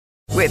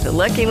With the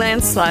Lucky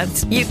Land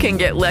Slots, you can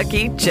get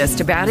lucky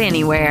just about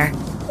anywhere.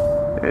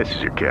 This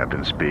is your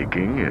captain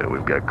speaking.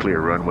 We've got clear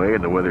runway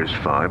and the weather's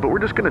fine, but we're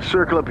just going to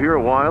circle up here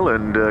a while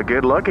and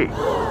get lucky.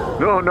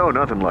 No,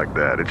 nothing like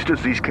that. It's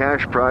just these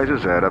cash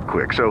prizes add up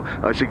quick. So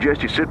I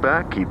suggest you sit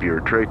back, keep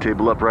your tray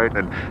table upright,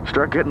 and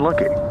start getting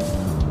lucky.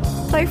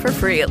 Play for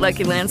free at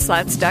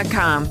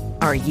LuckyLandSlots.com.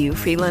 Are you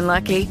feeling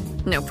lucky?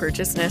 No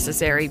purchase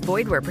necessary.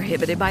 Void where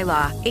prohibited by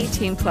law.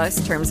 18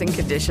 plus terms and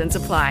conditions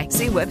apply.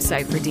 See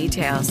website for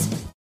details.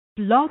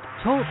 Blog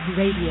Talk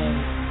Radio.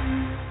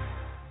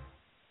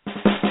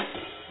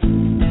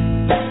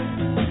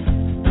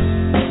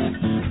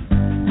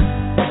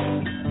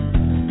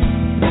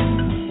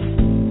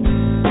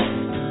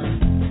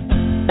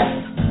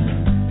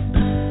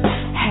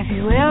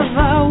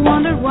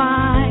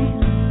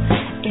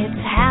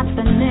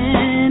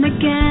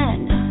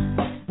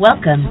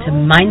 Welcome to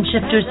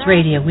Mindshifters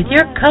Radio with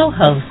your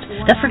co-host,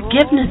 the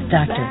Forgiveness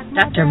Doctor,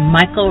 Dr.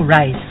 Michael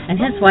Ryce, and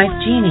his wife,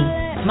 Jeanie.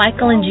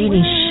 Michael and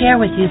Jeanie share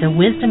with you the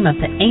wisdom of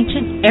the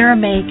ancient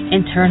Aramaic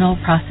internal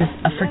process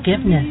of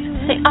forgiveness.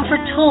 They offer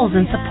tools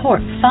and support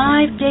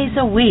 5 days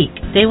a week.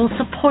 They will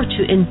support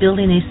you in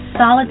building a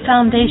solid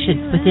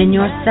foundation within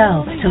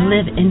yourself to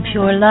live in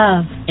pure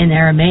love. In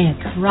Aramaic,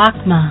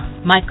 Rachma.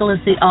 Michael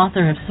is the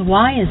author of So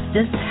Why Is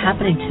This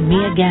Happening to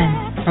Me Again?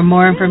 For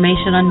more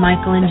information on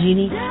Michael and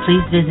Jeanie,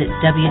 please visit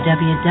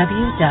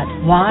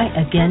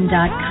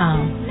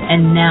www.whyagain.com.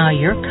 And now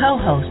your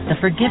co-host, the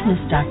Forgiveness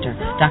Doctor,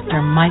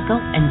 Dr.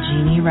 Michael and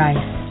Jeanie Ryce.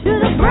 To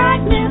the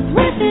brightness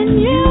within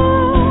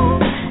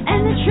you,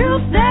 and the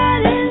truth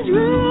that is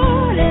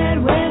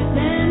rooted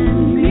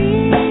within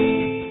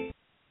me.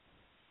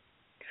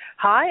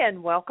 Hi,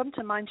 and welcome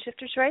to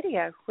Mindshifters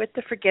Radio with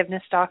the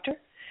Forgiveness Doctor,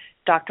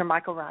 Dr.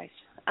 Michael Ryce.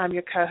 I'm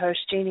your co-host,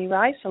 Jeanie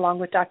Ryce, along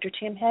with Dr.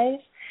 Tim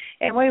Hayes,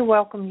 and we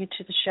welcome you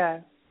to the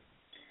show.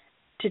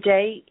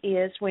 Today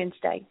is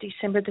Wednesday,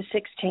 December the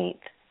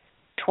 16th,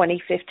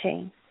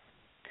 2015,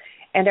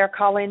 and our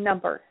call-in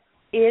number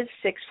is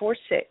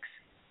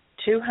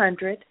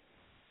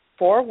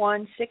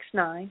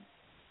 646-200-4169.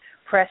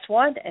 Press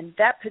 1, and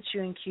that puts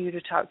you in queue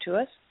to talk to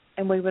us,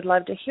 and we would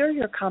love to hear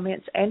your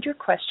comments and your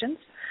questions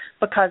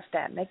because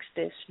that makes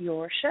this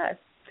your show.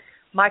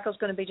 Michael's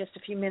going to be just a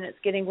few minutes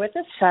getting with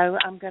us, so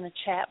I'm going to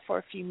chat for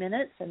a few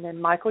minutes, and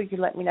then, Michael, you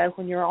let me know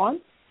when you're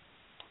on.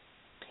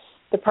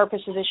 The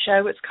purpose of this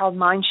show, it's called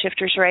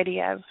Mindshifters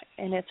Radio,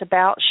 and it's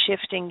about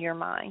shifting your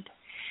mind.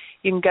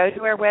 You can go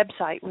to our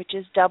website, which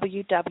is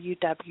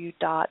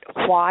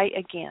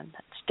www.whyagain.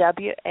 That's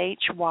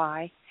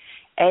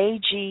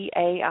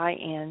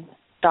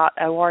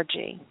WHYAGAIN.org,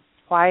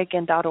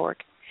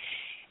 whyagain.org.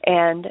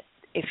 And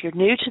if you're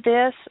new to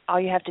this, all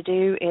you have to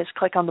do is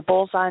click on the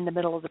bullseye in the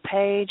middle of the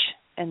page,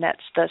 and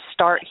that's the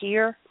Start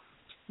Here.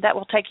 That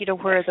will take you to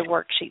where the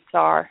worksheets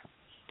are.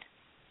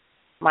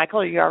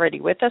 Michael, are you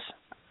already with us?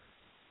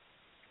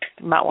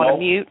 You might want to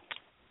mute.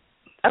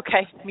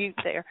 Okay, mute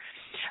there.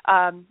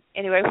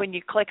 Anyway, when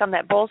you click on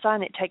that bullseye,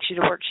 it takes you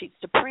to worksheets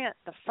to print.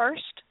 The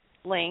first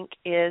link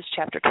is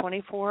Chapter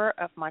 24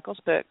 of Michael's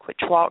book, which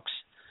walks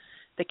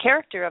the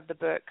character of the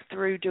book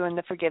through doing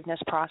the forgiveness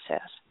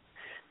process.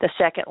 The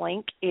second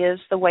link is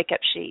the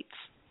wake-up sheets,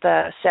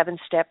 the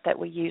 7-step that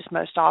we use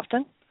most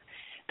often.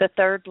 The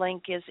third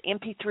link is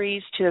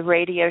MP3s to the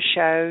radio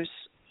shows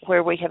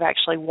where we have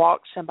actually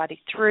walked somebody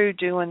through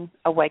doing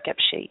a wake-up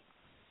sheet.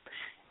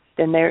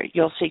 Then there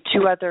you'll see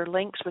 2 other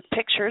links with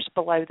pictures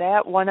below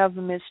that. One of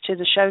them is to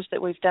the shows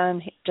that we've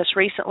done just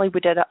recently. We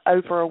did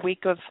over a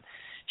week of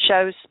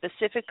shows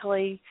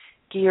specifically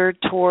geared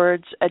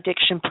towards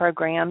addiction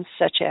programs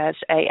such as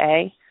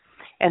AA,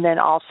 and then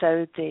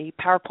also the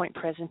PowerPoint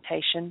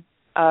presentation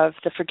of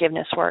the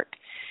forgiveness work.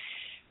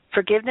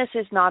 Forgiveness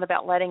is not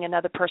about letting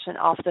another person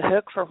off the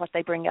hook for what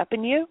they bring up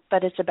in you,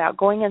 but it's about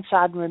going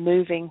inside and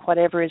removing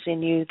whatever is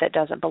in you that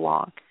doesn't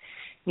belong.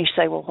 You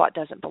say, well, what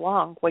doesn't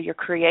belong? Well, you're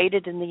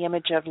created in the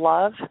image of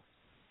love,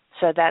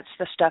 so that's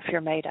the stuff you're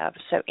made of.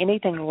 So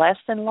anything less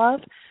than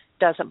love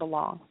doesn't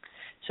belong.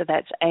 So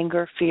that's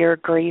anger, fear,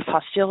 grief,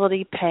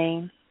 hostility,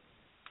 pain.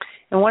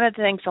 And one of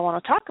the things I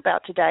want to talk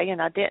about today,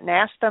 and I didn't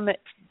ask them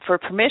for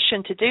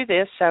permission to do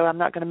this, so I'm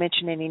not going to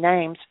mention any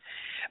names,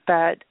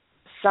 but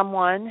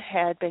someone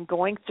had been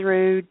going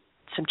through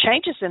some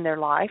changes in their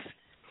life,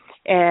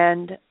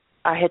 and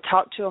I had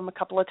talked to them a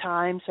couple of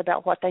times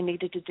about what they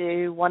needed to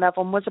do. One of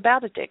them was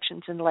about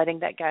addictions and letting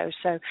that go.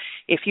 So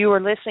if you were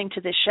listening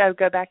to this show,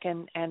 go back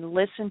and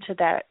listen to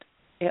that.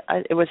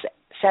 It was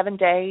 6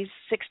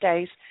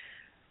 days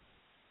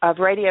of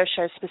radio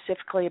shows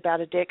specifically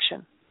about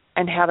addiction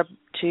and how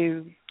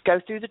to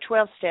go through the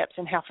 12 steps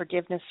and how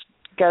forgiveness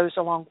goes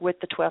along with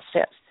the 12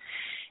 steps.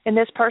 And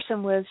this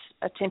person was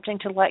attempting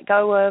to let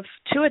go of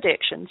 2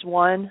 addictions,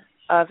 one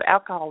of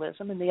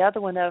alcoholism and the other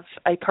one of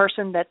a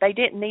person that they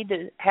didn't need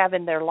to have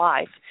in their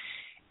life,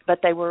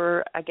 but they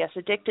were, I guess,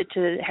 addicted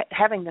to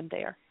having them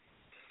there.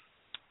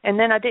 And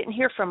then I didn't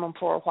hear from them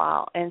for a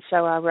while, and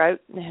so I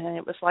wrote, and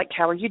it was like,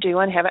 how are you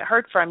doing? Haven't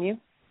heard from you.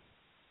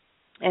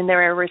 And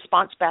their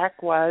response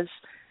back was,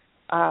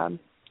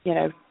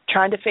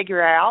 trying to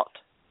figure out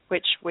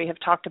which we have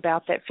talked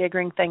about, that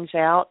figuring things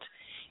out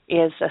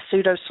is a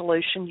pseudo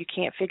solution. You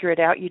can't figure it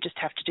out. You just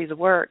have to do the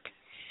work.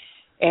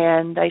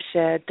 And they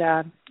said,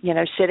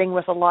 sitting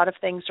with a lot of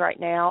things right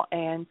now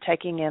and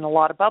taking in a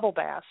lot of bubble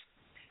baths.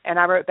 And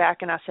I wrote back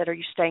and I said, are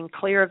you staying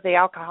clear of the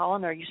alcohol,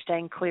 and are you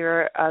staying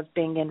clear of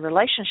being in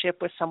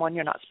relationship with someone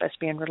you're not supposed to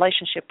be in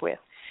relationship with?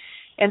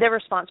 And their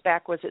response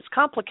back was, it's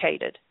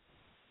complicated.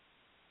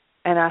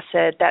 And I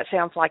said, that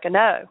sounds like a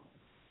no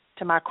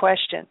to my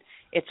question.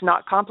 It's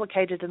not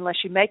complicated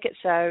unless you make it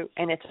so,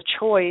 and it's a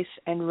choice,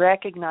 and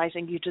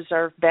recognizing you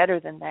deserve better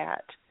than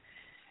that.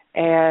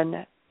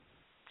 And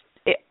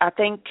I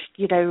think,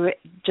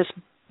 just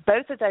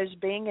both of those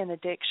being an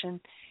addiction,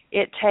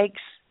 it takes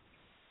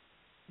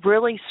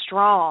really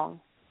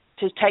strong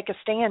to take a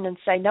stand and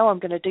say, no, I'm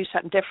going to do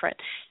something different.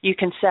 You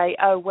can say,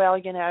 oh,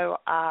 well,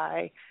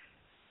 I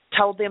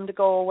told them to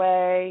go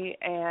away,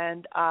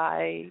 and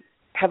I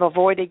have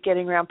avoided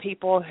getting around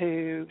people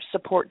who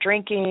support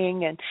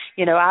drinking, and,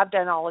 I've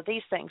done all of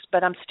these things,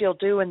 but I'm still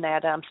doing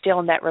that. I'm still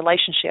in that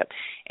relationship.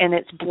 And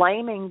it's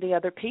blaming the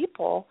other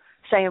people,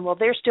 saying, well,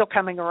 they're still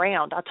coming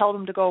around. I told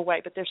them to go away,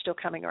 but they're still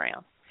coming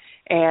around,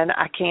 and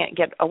I can't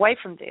get away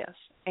from this.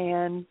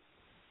 And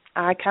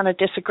I kind of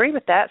disagree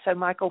with that. So,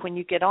 Michael, when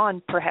you get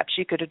on, perhaps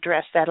you could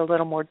address that a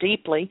little more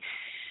deeply.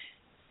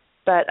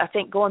 But I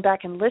think going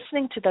back and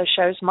listening to those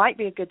shows might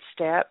be a good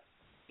step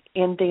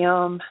in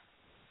them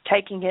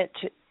taking it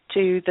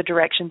to the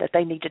direction that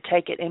they need to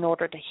take it in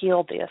order to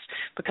heal this,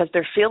 because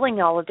they're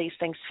feeling all of these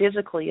things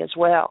physically as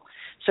well.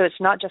 So it's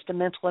not just a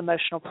mental,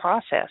 emotional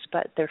process,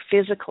 but they're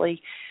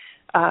physically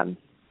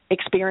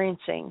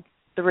experiencing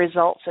the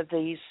results of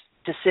these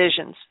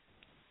decisions.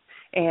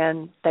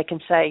 And they can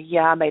say,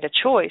 yeah, I made a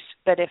choice.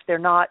 But if they're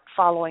not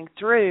following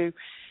through,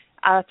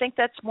 I think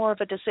that's more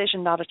of a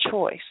decision, not a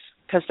choice,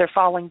 because they're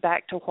falling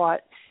back to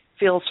what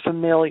feels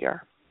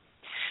familiar.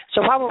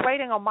 So while we're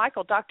waiting on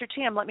Michael, Dr.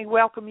 Tim, let me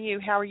welcome you.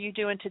 How are you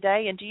doing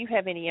today, and do you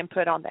have any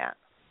input on that?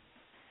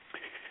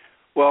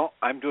 Well,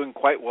 I'm doing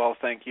quite well,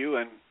 thank you,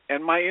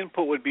 and my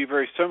input would be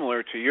very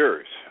similar to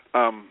yours.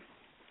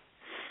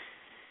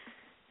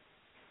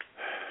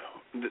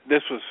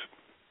 This was,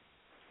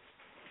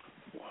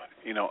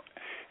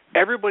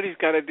 everybody's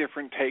got a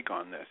different take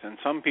on this, and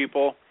some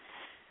people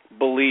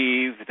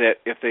believe that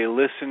if they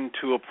listen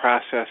to a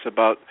process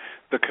about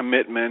the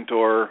commitment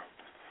or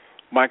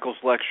Michael's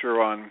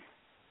lecture on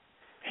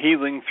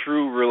healing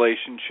through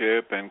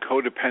relationship and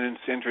codependence,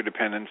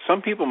 interdependence,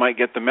 some people might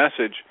get the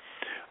message,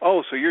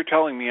 oh, so you're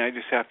telling me I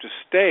just have to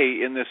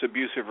stay in this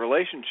abusive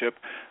relationship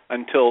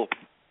until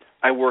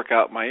I work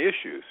out my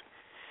issues.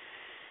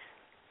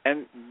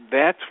 And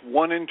that's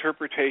one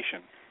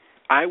interpretation.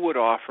 I would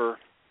offer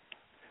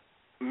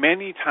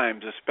many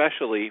times,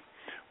 especially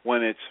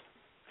when it's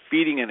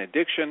feeding an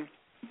addiction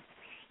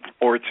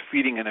or it's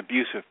feeding an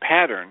abusive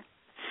pattern,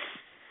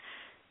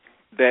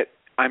 that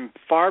I'm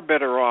far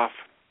better off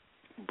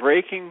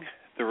breaking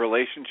the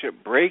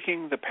relationship,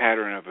 breaking the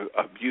pattern of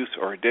abuse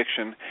or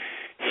addiction,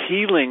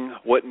 healing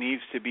what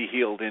needs to be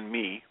healed in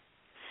me.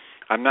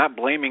 I'm not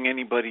blaming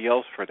anybody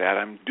else for that.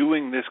 I'm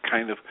doing this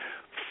kind of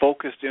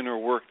focused inner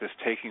work that's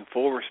taking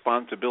full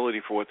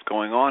responsibility for what's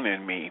going on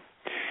in me.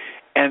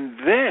 And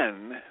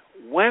then,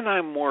 when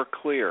I'm more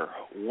clear,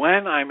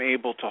 when I'm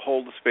able to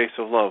hold the space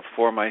of love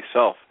for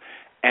myself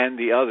and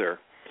the other,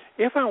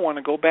 if I want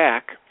to go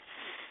back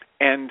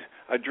and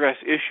address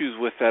issues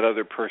with that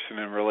other person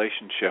in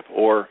relationship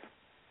or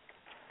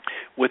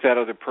with that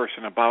other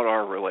person about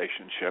our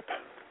relationship,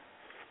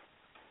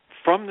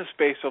 from the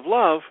space of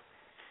love,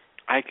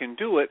 I can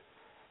do it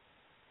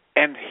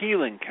and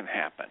healing can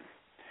happen.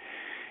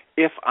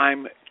 If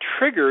I'm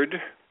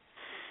triggered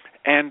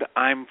and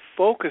I'm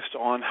focused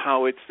on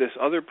how it's this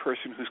other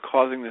person who's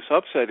causing this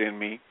upset in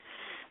me,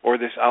 or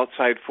this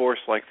outside force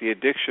like the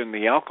addiction,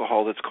 the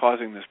alcohol that's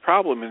causing this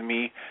problem in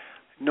me,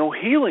 no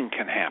healing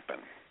can happen.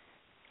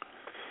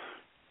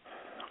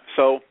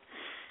 So,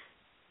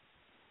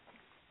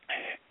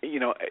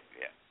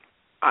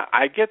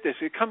 I get this.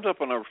 It comes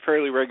up on a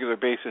fairly regular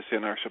basis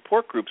in our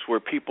support groups where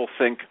people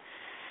think,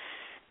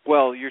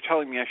 well, you're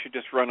telling me I should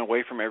just run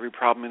away from every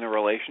problem in a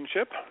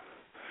relationship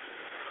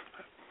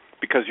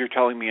because you're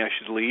telling me I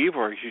should leave,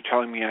 or you're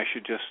telling me I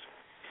should just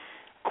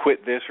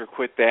quit this or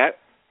quit that.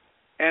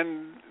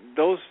 And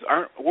those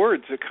aren't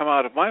words that come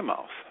out of my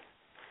mouth.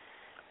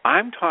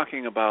 I'm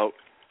talking about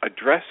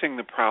addressing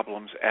the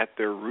problems at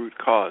their root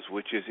cause,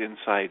 which is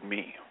inside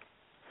me.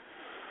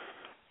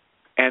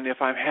 And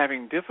if I'm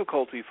having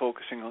difficulty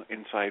focusing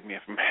inside me,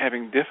 if I'm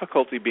having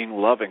difficulty being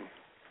loving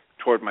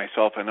toward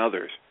myself and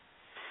others,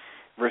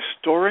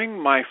 restoring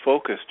my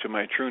focus to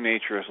my true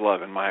nature as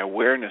love and my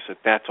awareness that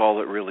that's all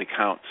that really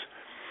counts,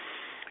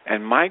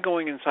 and my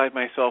going inside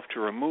myself to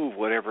remove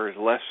whatever is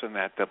less than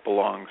that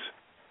belongs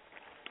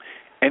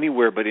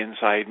anywhere but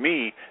inside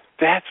me,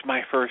 that's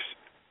my first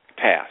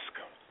task.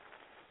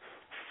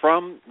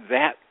 From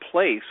that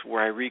place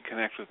where I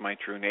reconnect with my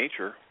true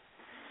nature,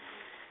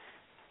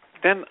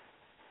 then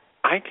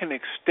I can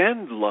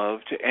extend love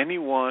to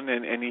anyone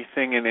and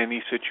anything in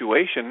any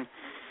situation,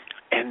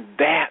 and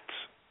that's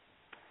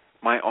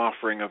my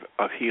offering of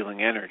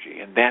healing energy.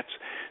 And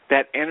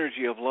that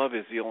energy of love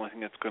is the only thing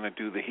that's going to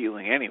do the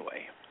healing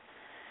anyway.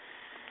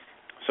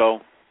 So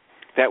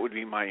that would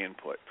be my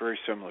input, very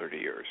similar to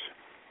yours.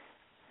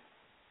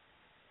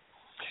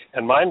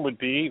 And mine would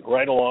be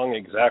right along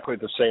exactly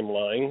the same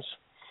lines.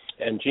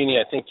 And, Jeanie,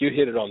 I think you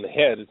hit it on the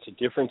head. It's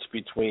a difference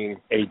between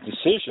a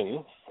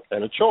decision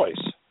and a choice.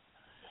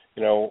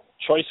 You know,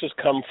 choices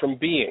come from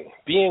being.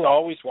 Being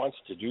always wants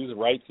to do the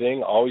right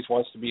thing, always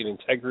wants to be in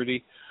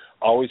integrity,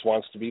 always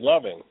wants to be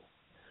loving.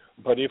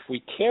 But if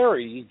we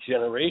carry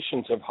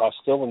generations of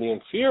hostility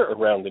and fear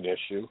around an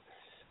issue,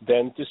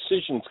 then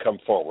decisions come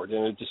forward.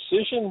 And a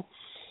decision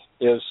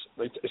is,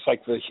 it's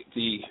like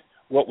the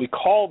what we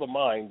call the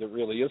mind that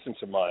really isn't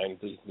a mind,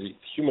 the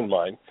human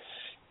mind,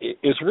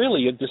 is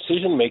really a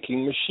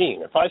decision-making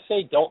machine. If I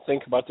say don't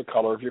think about the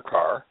color of your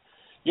car,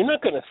 you're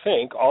not going to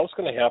think. All that's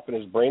going to happen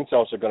is brain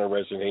cells are going to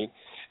resonate,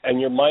 and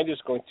your mind is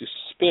going to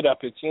spit up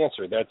its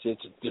answer. That's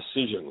its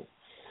decision.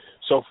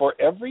 So for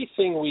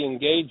everything we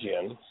engage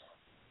in,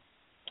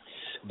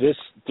 this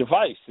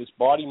device, this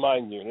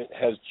body-mind unit,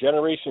 has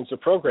generations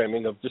of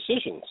programming of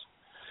decisions.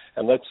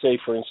 And let's say,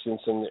 for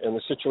instance, in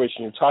the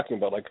situation you're talking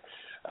about, like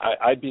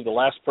I'd be the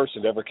last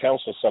person to ever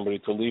counsel somebody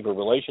to leave a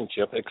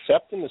relationship,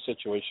 except in the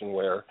situation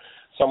where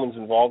someone's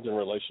involved in a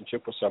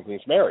relationship with somebody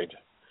who's married.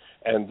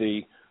 And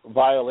the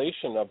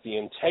violation of the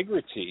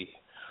integrity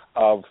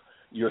of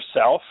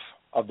yourself,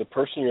 of the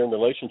person you're in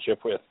relationship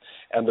with,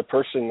 and the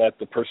person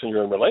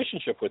you're in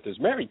relationship with is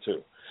married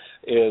to,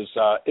 is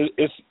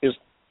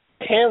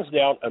hands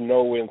down a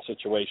no-win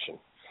situation,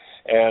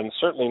 and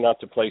certainly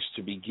not the place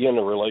to begin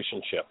a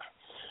relationship.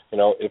 You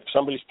know, if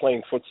somebody's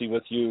playing footsie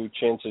with you,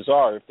 chances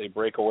are if they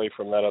break away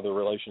from that other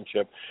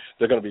relationship,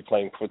 they're going to be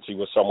playing footsie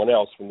with someone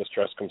else when the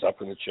stress comes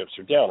up and the chips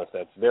are down, if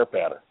that's their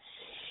pattern.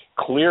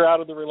 Clear out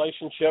of the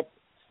relationship,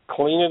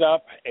 clean it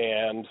up,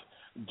 and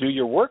do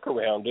your work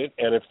around it.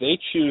 And if they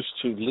choose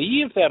to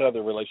leave that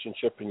other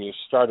relationship and you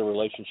start a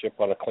relationship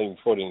on a clean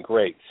footing,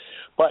 great.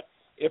 But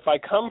if I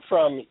come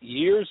from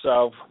years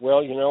of,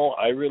 well, you know,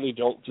 I really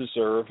don't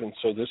deserve, and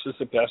so this is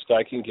the best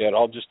I can get,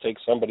 I'll just take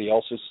somebody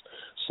else's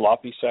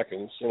sloppy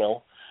seconds, you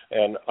know,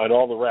 and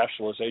all the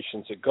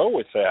rationalizations that go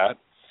with that,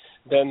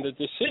 then the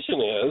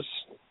decision is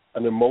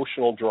an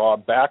emotional draw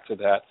back to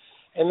that.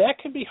 And that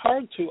can be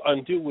hard to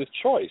undo with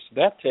choice.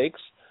 That takes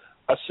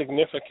a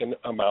significant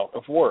amount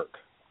of work.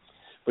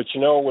 But,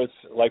 you know, with,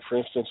 like, for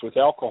instance, with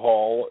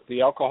alcohol,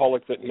 the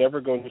alcoholic that never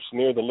goes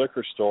near the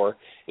liquor store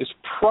is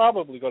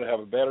probably going to have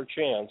a better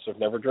chance of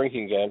never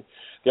drinking again.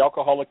 The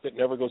alcoholic that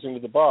never goes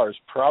into the bar is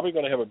probably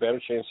going to have a better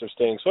chance of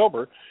staying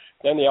sober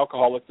than the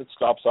alcoholic that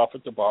stops off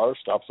at the bar or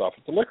stops off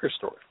at the liquor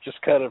store.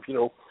 Just kind of, you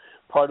know,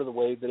 part of the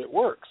way that it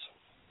works.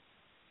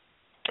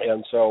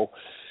 And so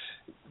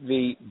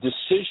the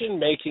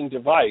decision-making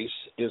device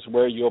is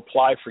where you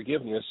apply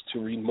forgiveness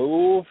to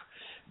remove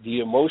the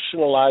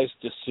emotionalized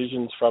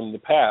decisions from the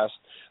past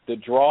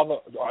that draw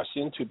us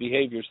into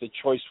behaviors that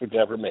choice would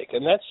never make.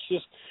 And that's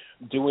just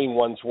doing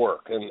one's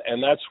work.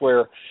 And that's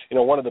where, you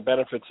know, one of the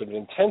benefits of an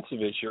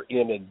intensive is you're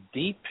in a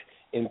deep,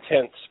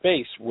 intense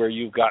space where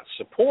you've got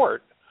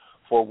support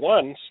for,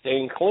 one,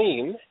 staying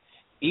clean,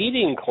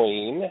 eating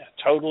clean,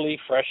 totally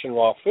fresh and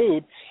raw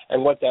food.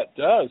 And what that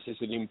does is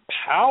it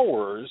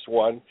empowers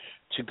one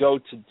to go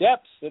to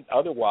depths that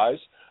otherwise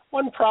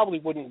one probably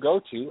wouldn't go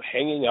to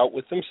hanging out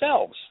with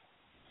themselves.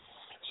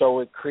 So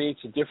it creates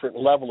a different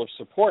level of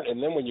support.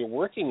 And then when you're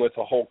working with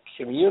a whole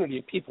community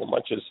of people,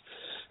 much as,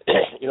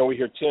 you know, we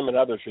hear Tim and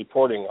others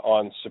reporting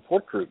on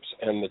support groups,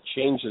 and the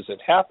changes that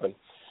happen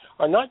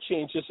are not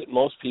changes that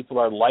most people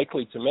are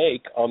likely to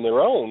make on their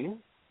own,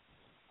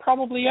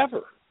 probably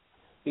ever,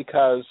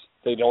 because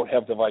they don't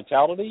have the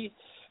vitality,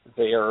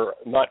 they are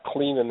not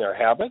clean in their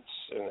habits.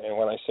 And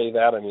when I say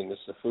that, I mean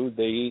it's the food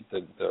they eat,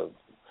 the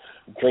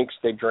drinks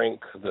they drink,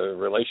 the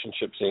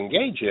relationships they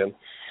engage in.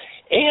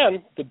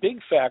 And the big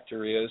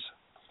factor is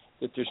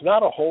that there's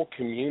not a whole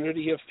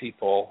community of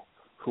people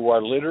who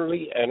are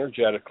literally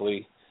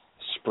energetically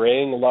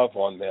spraying love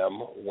on them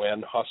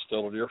when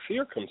hostility or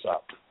fear comes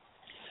up.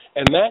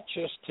 And that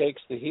just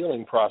takes the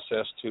healing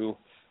process to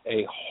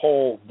a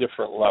whole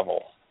different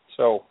level.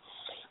 So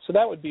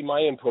that would be my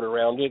input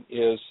around it,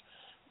 is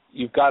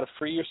you've got to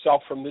free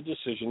yourself from the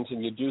decisions,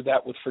 and you do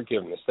that with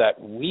forgiveness. That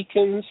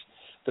weakens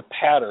the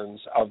patterns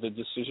of the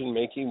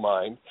decision-making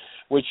mind,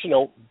 which, you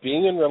know,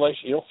 being in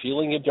relation, you know,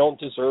 feeling you don't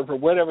deserve, or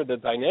whatever the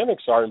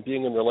dynamics are, and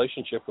being in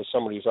relationship with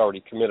somebody who's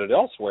already committed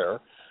elsewhere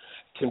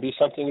can be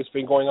something that's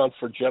been going on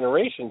for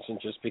generations and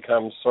just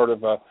becomes sort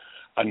of a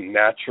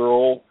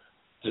natural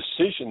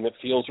decision that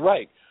feels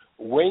right.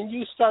 When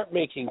you start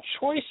making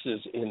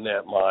choices in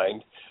that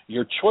mind,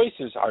 your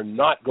choices are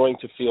not going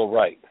to feel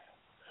right.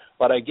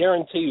 But I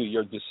guarantee you,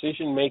 your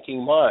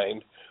decision-making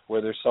mind,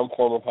 where there's some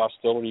form of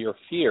hostility or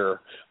fear,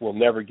 will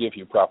never give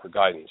you proper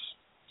guidance.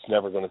 It's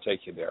never going to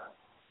take you there.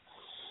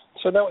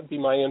 So that would be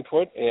my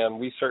input, and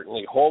we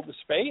certainly hold the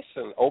space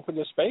and open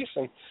the space.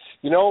 And,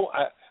 you know,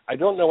 I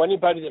don't know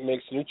anybody that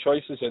makes new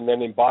choices and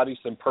then embodies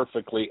them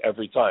perfectly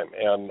every time,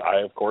 and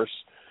I, of course,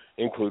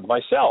 include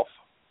myself.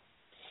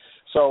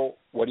 So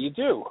what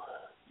do?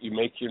 You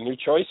make your new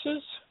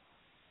choices.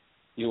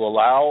 You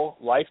allow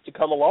life to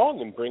come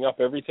along and bring up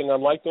everything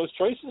unlike those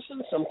choices,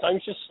 and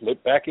sometimes you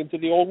slip back into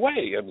the old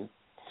way.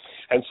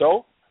 And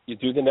so you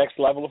do the next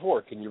level of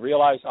work, and you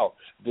realize, oh,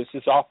 this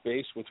is off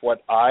base with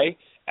what I,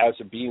 as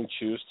a being,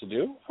 choose to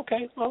do.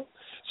 Okay, well,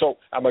 so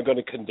am I going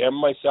to condemn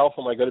myself?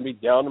 Am I going to be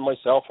down on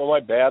myself? Am I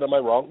bad? Am I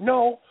wrong?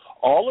 No.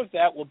 All of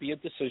that will be a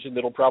decision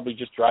that will probably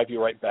just drive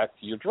you right back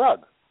to your drug,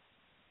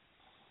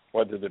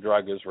 whether the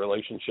drug is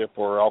relationship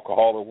or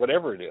alcohol or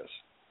whatever it is.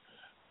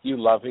 You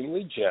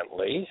lovingly,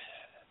 gently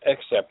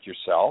accept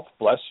yourself,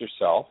 bless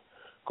yourself,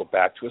 go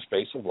back to a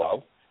space of love,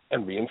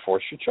 and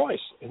reinforce your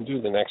choice and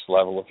do the next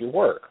level of your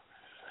work.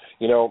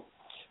 You know,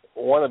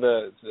 one of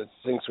the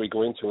things we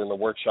go into in the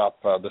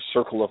workshop, the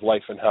circle of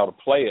life and how to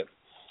play it,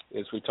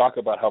 is we talk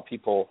about how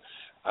people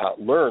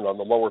learn on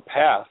the lower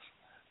path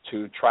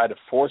to try to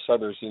force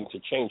others into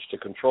change, to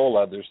control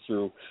others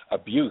through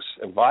abuse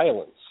and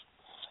violence.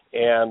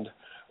 And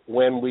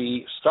when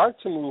we start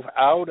to move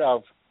out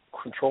of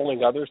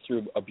controlling others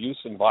through abuse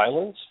and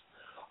violence,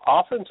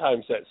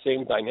 oftentimes that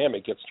same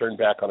dynamic gets turned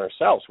back on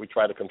ourselves. We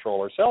try to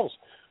control ourselves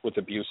with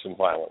abuse and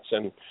violence.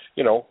 And,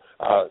 you know,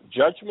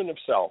 judgment of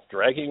self,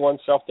 dragging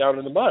oneself down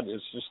in the mud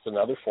is just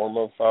another form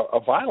of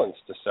violence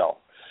to self.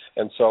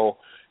 And so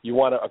you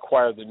want to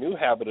acquire the new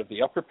habit of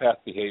the upper path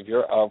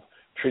behavior of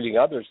treating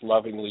others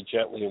lovingly,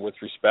 gently, and with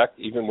respect,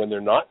 even when they're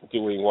not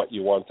doing what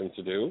you want them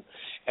to do,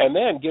 and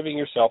then giving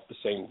yourself the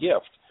same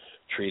gift,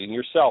 treating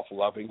yourself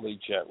lovingly,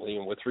 gently,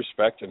 and with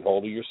respect, and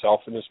holding yourself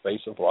in a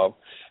space of love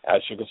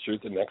as you go through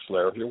the next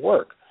layer of your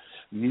work.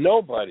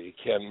 Nobody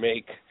can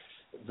make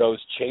those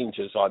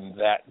changes on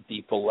that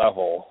deep a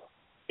level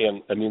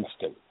in an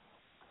instant.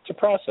 It's a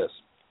process.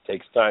 It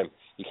takes time.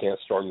 You can't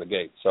storm the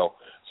gate. So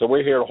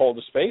we're here to hold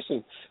the space,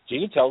 and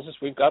Jeanie tells us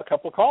we've got a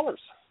couple of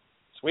callers.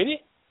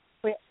 Sweetie?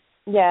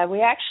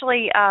 We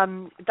actually,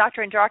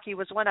 Dr. Andraki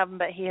was one of them,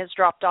 but he has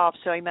dropped off,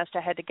 so he must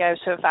have had to go.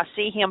 So if I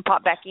see him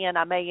pop back in,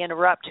 I may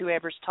interrupt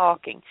whoever's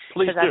talking,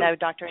 because I know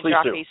Dr.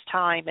 Andraki's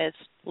time is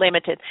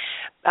limited.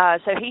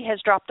 So he has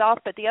dropped off,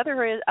 but the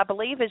other, is, I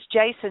believe, is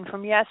Jason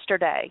from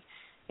yesterday.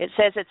 It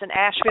says it's an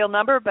Asheville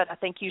number, but I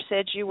think you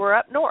said you were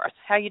up north.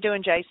 How you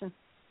doing, Jason?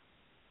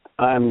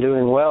 I'm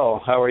doing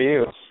well. How are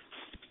you?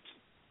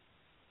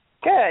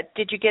 Good.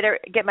 Did you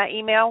get my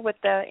email with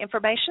the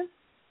information?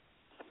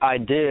 I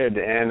did,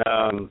 and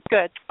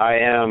good. I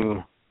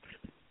am.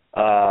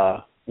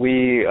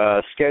 We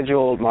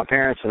scheduled, my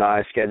parents and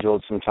I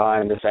scheduled some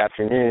time this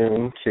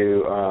afternoon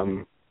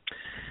to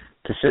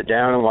sit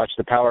down and watch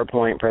the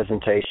PowerPoint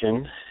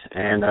presentation,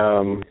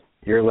 and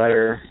your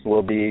letter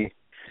will be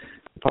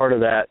part of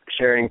that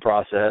sharing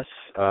process.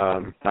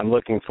 I'm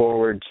looking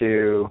forward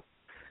to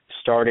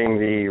starting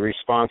the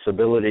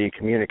responsibility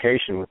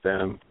communication with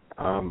them.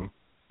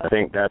 I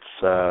think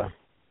that's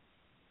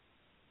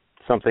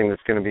something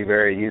that's going to be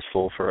very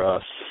useful for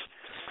us.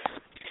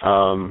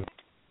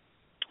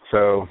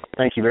 So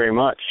thank you very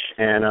much.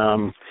 And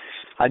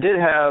I did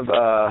have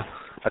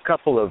a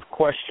couple of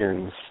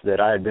questions that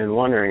I had been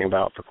wondering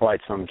about for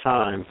quite some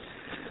time.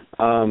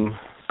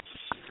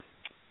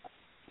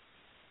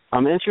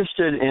 I'm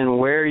interested in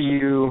where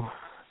you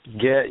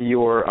get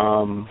your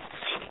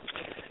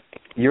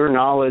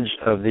knowledge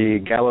of the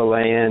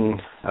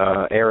Galilean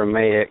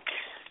Aramaic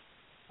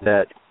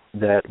that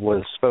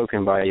was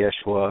spoken by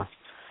Yeshua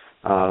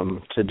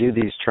to do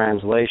these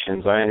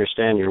translations. I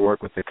understand your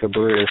work with the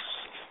Khabouris,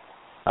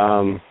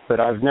 but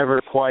I've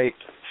never quite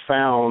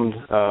found,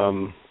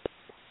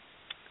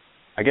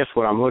 I guess,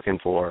 what I'm looking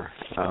for.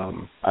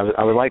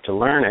 I would like to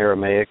learn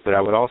Aramaic, but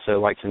I would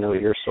also like to know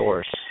your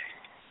source.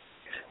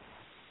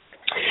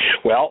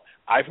 Well,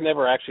 I've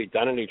never actually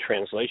done any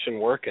translation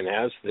work, and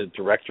as the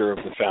director of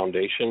the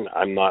foundation,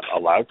 I'm not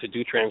allowed to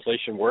do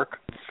translation work.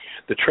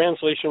 The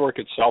translation work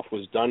itself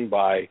was done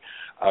by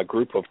a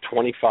group of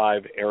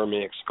 25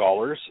 Aramaic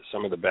scholars,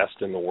 some of the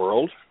best in the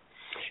world.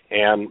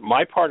 And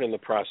my part in the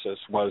process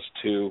was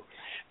to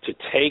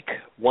take,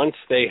 once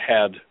they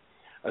had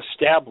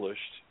established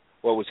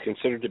what was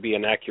considered to be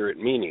an accurate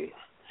meaning,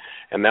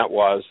 and that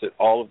was that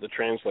all of the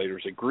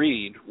translators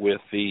agreed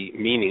with the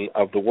meaning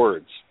of the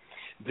words.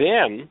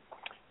 Then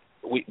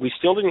we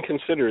still didn't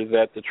consider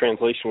that the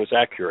translation was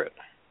accurate.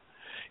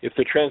 If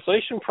the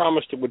translation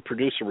promised it would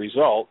produce a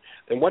result,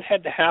 then what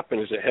had to happen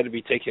is it had to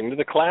be taken into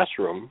the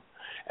classroom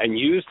and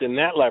used in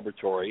that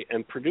laboratory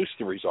and produce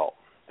the result.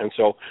 And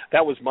so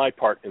that was my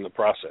part in the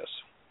process.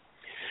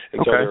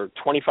 And so there are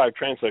 25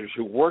 translators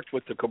who worked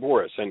with the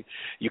Khabouris, and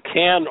you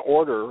can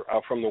order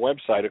from the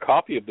website a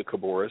copy of the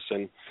Khabouris,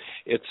 and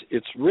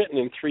it's written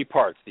in three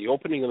parts. The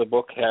opening of the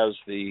book has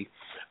a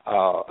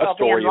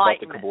story about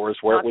the Khabouris,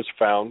 where it was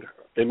found.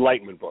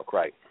 Enlightenment book,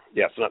 right.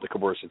 Yes, not the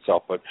Khabouris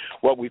itself, but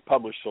what we've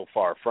published so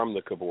far from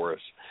the Khabouris.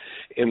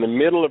 In the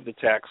middle of the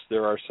text,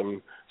 there are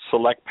some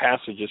select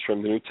passages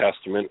from the New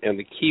Testament, and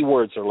the key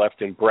words are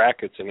left in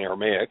brackets in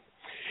Aramaic.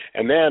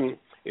 And then,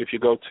 if you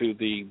go to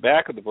the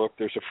back of the book,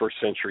 there's a first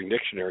century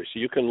dictionary. So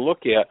you can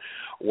look at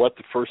what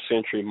the first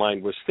century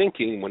mind was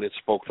thinking when it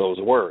spoke those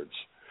words.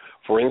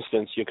 For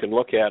instance, you can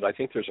look at, I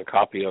think there's a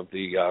copy of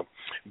the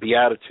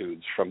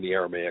Beatitudes from the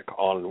Aramaic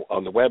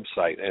on the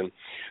website, and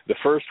the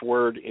first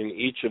word in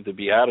each of the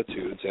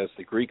Beatitudes, as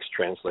the Greeks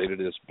translated,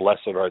 is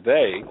blessed are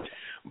they,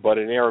 but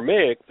in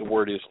Aramaic the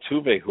word is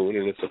tuvehun,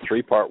 and it's a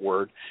three-part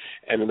word,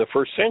 and in the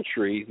first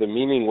century the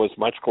meaning was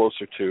much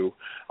closer to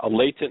a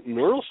latent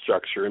neural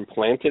structure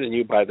implanted in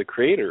you by the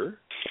Creator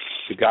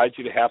to guide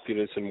you to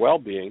happiness and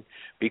well-being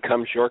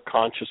becomes your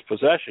conscious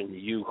possession,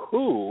 you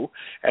who,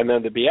 and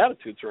then the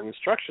Beatitudes are an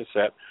instruction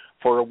set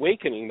for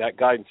awakening that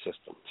guidance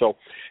system. So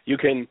you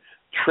can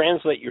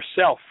translate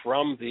yourself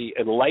from the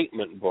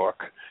Enlightenment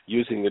book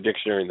using the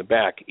dictionary in the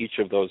back, each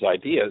of those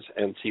ideas,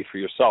 and see for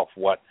yourself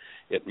what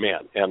it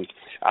meant. And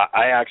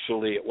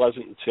it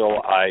wasn't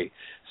until I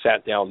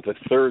sat down the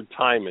third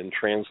time and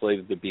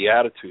translated the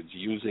Beatitudes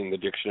using the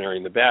dictionary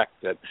in the back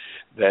that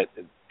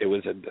it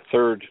was a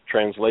third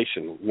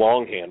translation,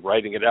 longhand,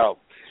 writing it out,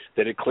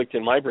 that it clicked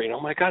in my brain,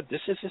 oh my God,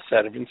 this is a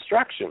set of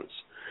instructions.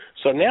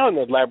 So now in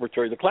the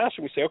laboratory, the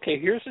classroom, we say, okay,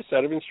 here's a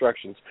set of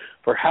instructions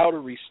for how to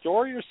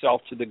restore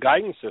yourself to the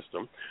guidance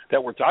system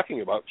that we're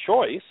talking about,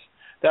 choice,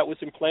 that was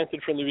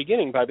implanted from the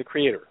beginning by the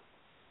Creator.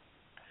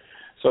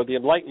 So the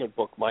Enlightenment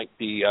book might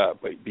be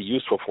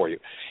useful for you.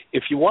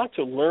 If you want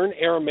to learn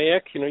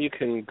Aramaic, you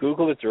can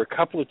Google it. There are a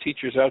couple of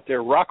teachers out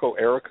there. Rocco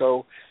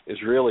Errico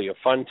is really a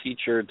fun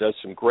teacher, does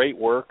some great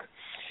work.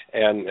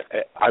 And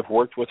I've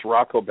worked with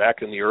Rocco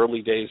back in the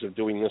early days of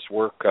doing this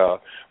work.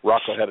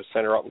 Rocco had a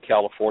center out in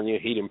California.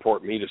 He'd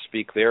import me to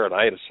speak there, and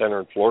I had a center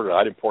in Florida.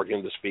 I'd import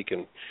him to speak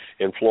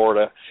in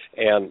Florida.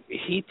 And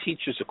he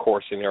teaches a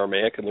course in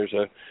Aramaic, and there's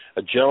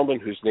a gentleman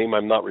whose name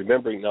I'm not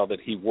remembering now that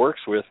he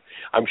works with.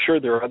 I'm sure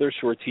there are others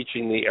who are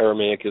teaching the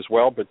Aramaic as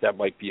well, but that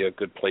might be a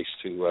good place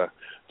to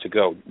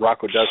go.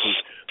 Rocco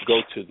doesn't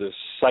go to the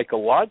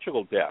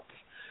psychological depth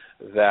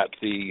that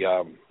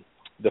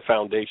the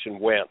foundation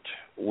went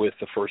with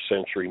the first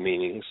century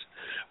meanings,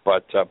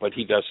 but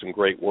he does some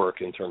great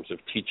work in terms of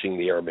teaching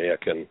the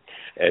Aramaic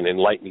and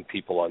enlightening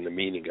people on the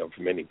meaning of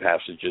many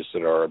passages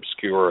that are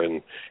obscure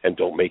and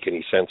don't make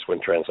any sense when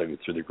translated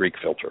through the Greek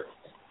filter.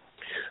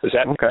 Does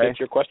that answer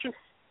your question?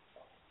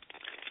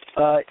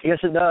 Yes,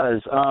 it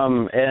does.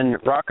 And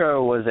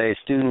Rocco was a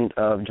student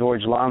of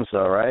George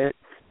Lhamsa, right?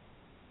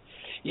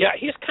 Yeah,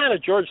 he's kind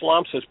of George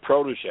Lhamsa's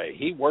protege.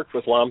 He worked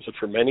with Lhamsa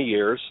for many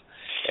years,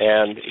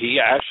 and he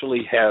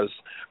actually has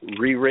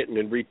rewritten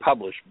and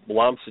republished.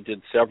 Lhamsa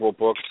did several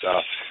books,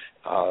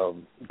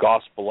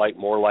 Gospel Light,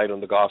 More Light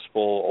on the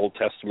Gospel, Old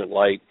Testament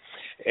Light,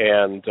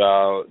 and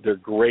they're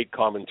great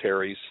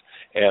commentaries,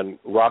 and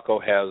Rocco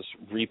has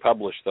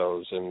republished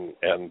those and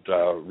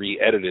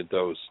re-edited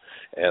those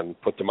and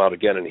put them out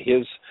again. And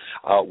his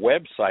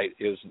website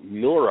is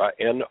Noohra,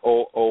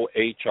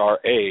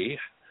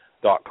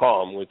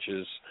 Noohra.com, which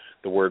is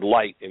the word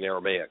light in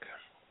Aramaic.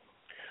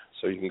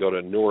 So you can go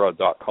to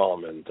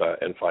Noohra.com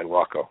and find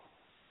Rocco.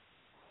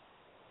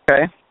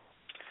 Okay.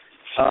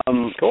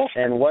 Cool.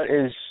 And what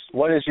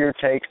is your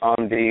take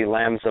on the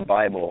Lhamsa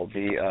Bible,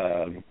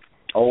 the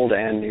Old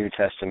and New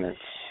Testament?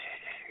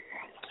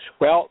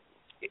 Well,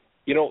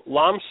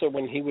 Lhamsa,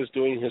 when he was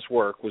doing his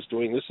work, this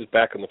is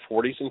back in the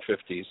 40s and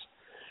 50s,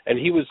 and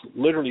he was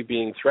literally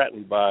being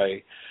threatened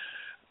by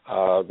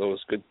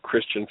those good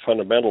Christian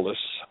fundamentalists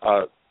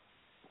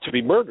to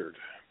be murdered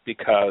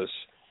because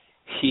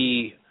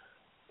he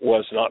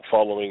was not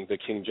following the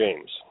King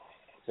James.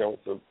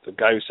 The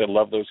guy who said,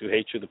 love those who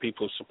hate you, the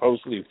people who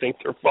supposedly think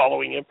they're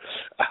following him,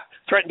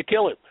 threatened to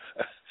kill him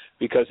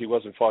because he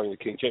wasn't following the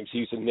King James.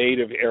 He's a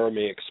native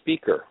Aramaic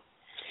speaker.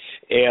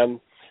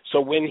 And so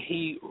when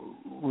he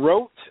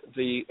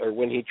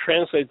when he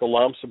translated the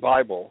Lhamsa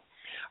Bible,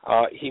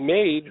 he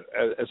made,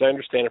 as I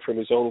understand it from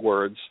his own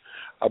words,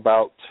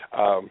 about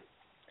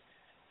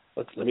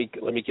let me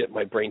get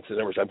my brain to the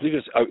numbers. I believe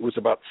it was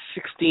about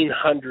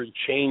 1,600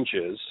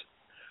 changes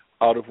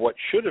out of what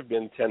should have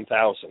been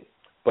 10,000.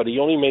 But he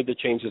only made the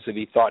changes that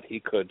he thought he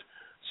could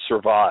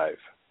survive.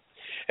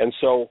 And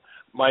so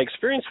my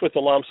experience with the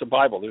Lhamsa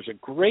Bible, there's a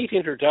great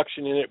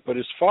introduction in it, but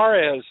as far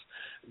as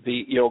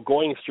the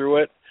going through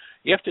it,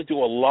 you have to do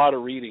a lot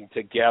of reading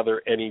to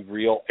gather any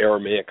real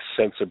Aramaic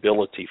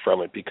sensibility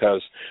from it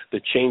because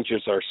the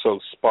changes are so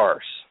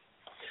sparse.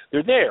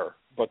 They're there,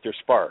 but they're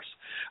sparse.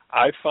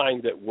 I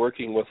find that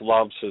working with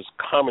Lhamsa's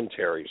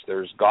commentaries,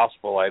 there's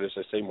Gospel Light, as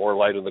I say, More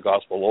Light on the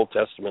Gospel, Old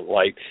Testament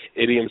Light,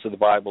 Idioms of the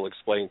Bible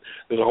Explained.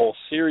 There's a whole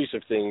series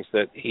of things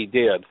that he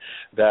did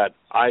that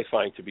I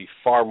find to be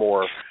far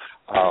more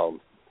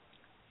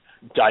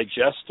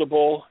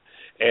digestible,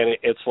 and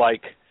it's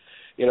like,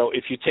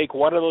 if you take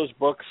one of those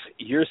books,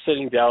 you're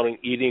sitting down and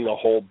eating a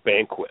whole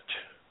banquet.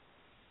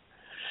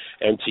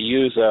 And to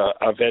use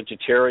a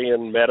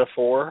vegetarian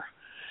metaphor,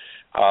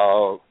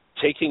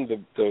 taking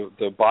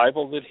the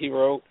Bible that he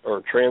wrote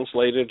or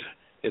translated,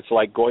 it's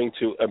like going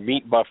to a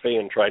meat buffet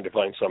and trying to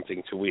find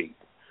something to eat.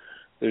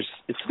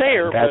 It's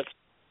there, but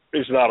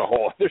there's not a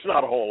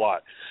whole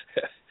lot.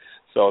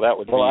 So that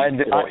would be. I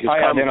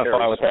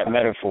identify with that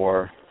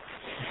metaphor.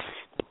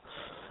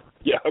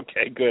 Yeah.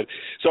 Okay. Good.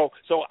 So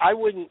I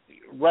wouldn't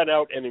run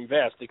out and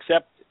invest,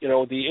 except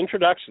the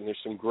introduction, there's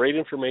some great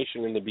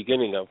information in the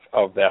beginning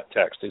of that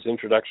text, his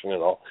introduction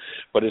and all.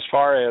 But as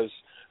far as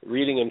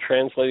reading and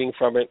translating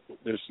from it,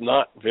 there's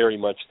not very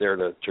much there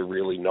to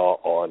really gnaw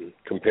on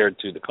compared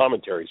to the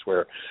commentaries,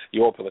 where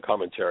you open the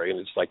commentary and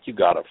it's like you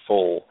got a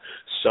full,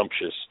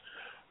 sumptuous,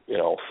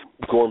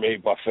 gourmet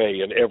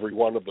buffet in every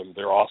one of them.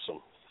 They're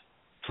awesome.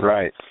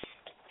 Right.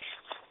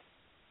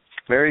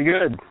 Very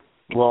good.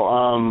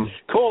 Well,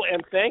 cool,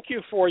 and thank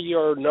you for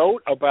your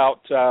note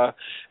about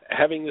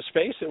having the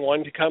space and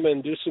wanting to come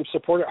and do some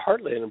support at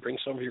Heartland and bring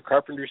some of your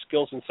carpentry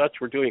skills and such.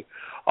 We're doing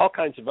all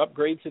kinds of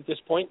upgrades at this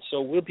point,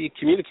 so we'll be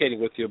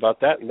communicating with you about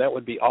that, and that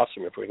would be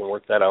awesome if we can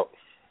work that out.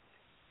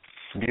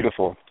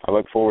 Beautiful. I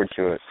look forward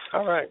to it.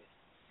 All right.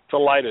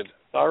 Delighted.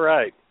 All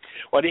right.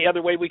 Well, any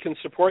other way we can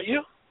support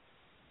you?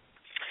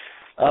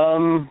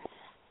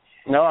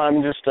 No,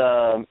 I'm just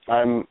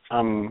I'm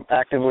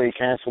actively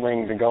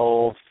canceling the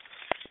goal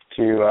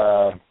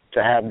to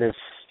have this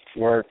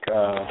work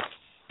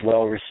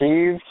well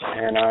received,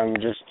 and I'm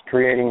just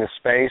creating a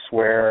space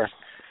where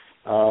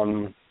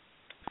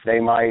they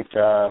might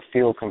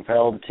feel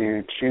compelled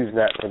to choose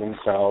that for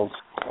themselves.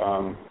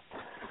 I'm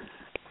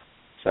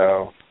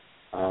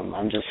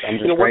just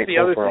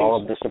grateful for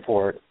all of the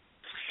support.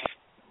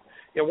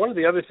 Yeah, one of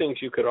the other things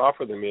you could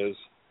offer them is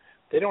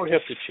they don't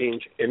have to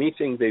change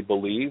anything they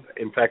believe.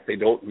 In fact, they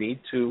don't need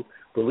to.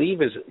 Belief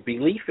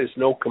is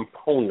no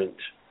component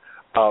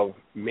of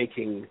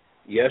making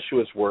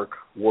Yeshua's work.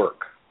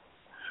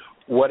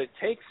 What it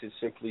takes is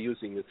simply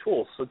using the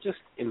tools. So just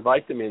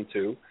invite them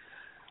into,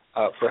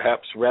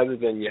 perhaps rather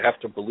than you have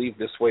to believe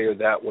this way or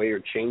that way or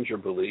change your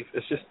belief,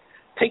 it's just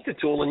take the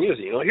tool and use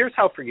it. Here's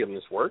how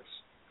forgiveness works.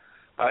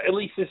 At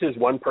least this is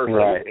one person,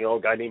 right. A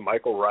guy named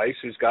Michael Ryce,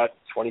 who's got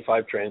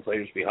 25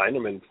 translators behind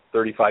him and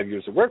 35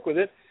 years of work with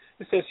it.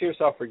 It says, here's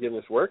how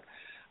forgiveness works.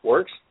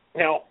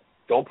 Now,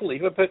 don't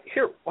believe it, but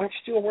here, why don't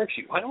you do a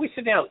worksheet? Why don't we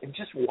sit down and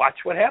just watch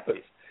what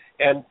happens?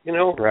 And,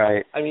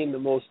 right. The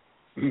most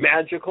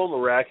magical,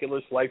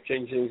 miraculous,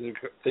 life-changing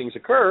things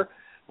occur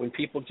when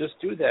people just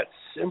do that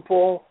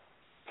simple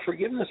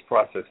forgiveness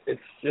process.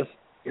 It's just,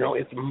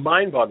 it's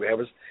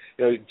mind-boggling.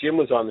 Jim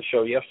was on the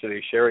show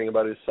yesterday sharing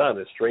about his son,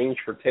 estranged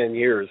for 10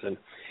 years, and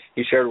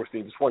he shared with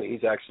me this morning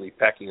he's actually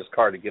packing his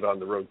car to get on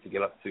the road to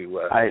get up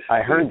to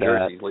I heard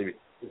that. He's leaving.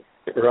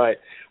 Right.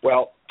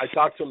 Well, I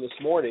talked to him this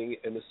morning,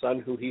 and the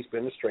son who he's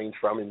been estranged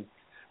from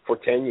for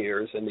 10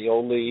 years, and the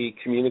only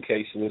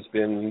communication has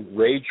been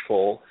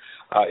rageful.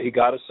 He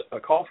got a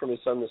call from his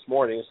son this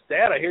morning. He said,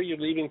 Dad, I hear you're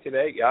leaving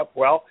today. Yep.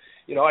 Well,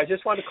 I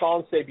just want to call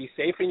and say be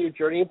safe in your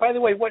journey. And by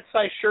the way, what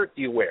size shirt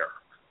do you wear?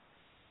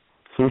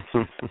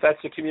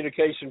 That's a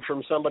communication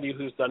from somebody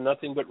who's done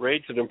nothing but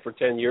rage at him for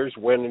 10 years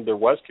when there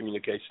was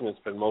communication. It's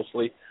been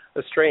mostly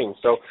estranged.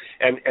 So,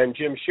 and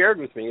Jim shared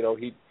with me,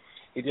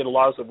 he did a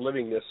Laws of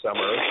Living this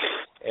summer,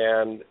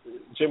 and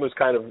Jim was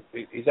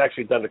he's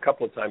actually done it a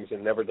couple of times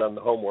and never done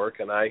the homework,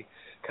 and I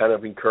kind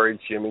of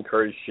encouraged Jim,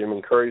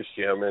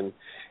 and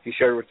he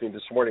shared with me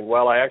this morning,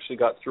 well, I actually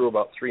got through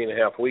about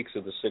 3.5 weeks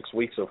of the 6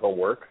 weeks of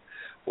homework,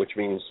 which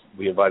means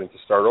we invited him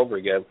to start over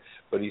again,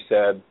 but he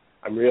said,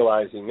 I'm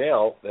realizing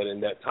now that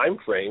in that time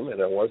frame,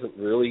 and I wasn't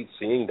really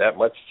seeing that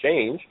much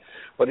change,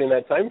 but in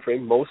that time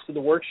frame, most of the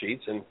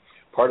worksheets, and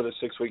part of the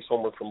 6 weeks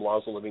homework from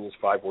Laws of Living is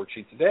 5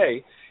 worksheets a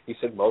day, he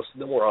said most of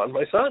them were on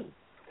my son.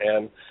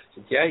 And I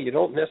said, yeah, you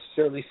don't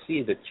necessarily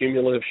see the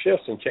cumulative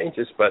shifts and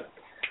changes, but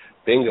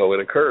bingo, it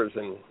occurs.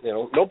 And,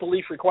 no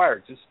belief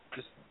required. Just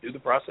do the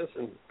process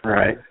and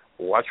right.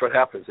 Watch what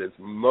happens. It's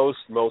most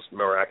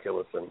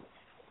miraculous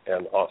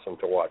and awesome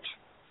to watch.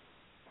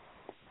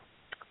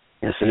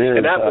 Yes, it is.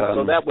 And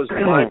that was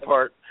my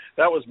part.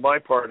 That was my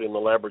part in the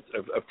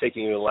of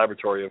taking in the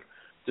laboratory of,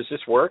 does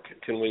this work?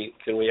 Can we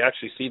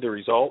actually see the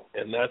result?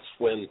 And that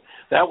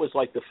was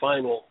like the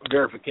final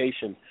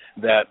verification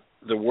that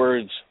the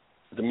words,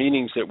 the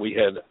meanings that we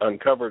had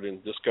uncovered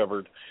and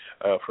discovered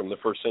from the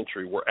first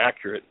century were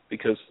accurate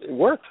because it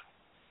worked.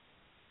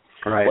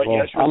 Right. What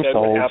Yeshua I'm said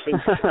sold.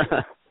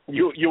 happens.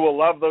 You will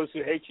love those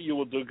who hate you. You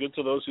will do good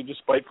to those who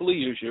despitefully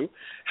use you.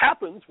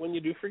 Happens when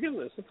you do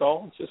forgiveness. That's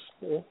all. It's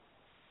just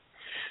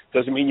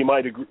doesn't mean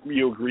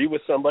you agree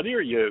with somebody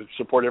or you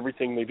support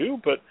everything they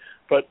do, but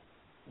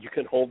you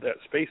can hold that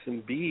space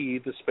and be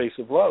the space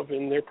of love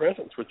in their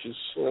presence, which is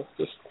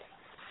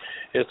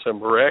it's a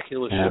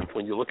miraculous shift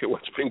when you look at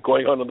what's been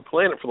going on the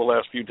planet for the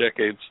last few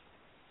decades.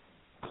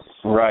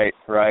 Right.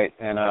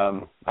 And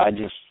I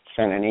just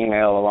sent an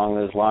email along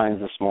those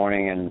lines this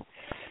morning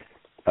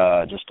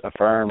and just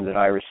affirmed that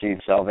I receive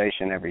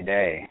salvation every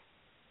day,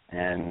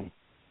 and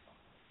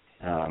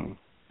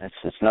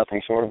it's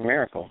nothing short of a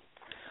miracle.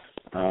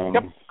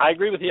 Yep, I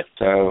agree with you.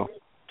 So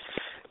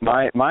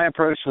my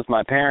approach with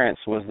my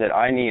parents was that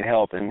I need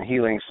help in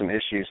healing some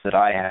issues that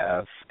I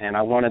have, and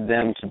I wanted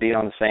them to be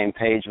on the same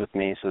page with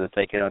me so that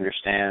they could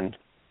understand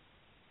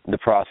the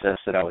process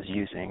that I was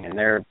using, and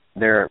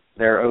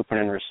they're open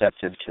and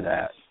receptive to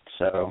that.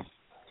 So,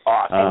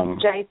 awesome.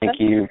 Jason? Thank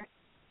you.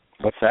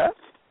 What's that?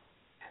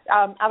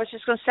 I was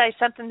just going to say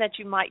something that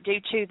you might do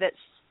too that's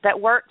that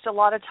works a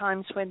lot of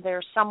times when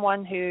there's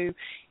someone who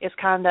is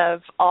kind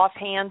of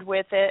offhand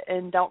with it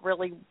and don't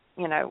really,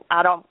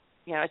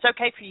 it's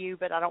okay for you,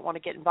 but I don't want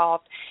to get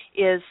involved,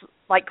 is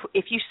like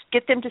if you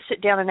get them to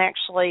sit down and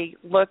actually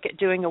look at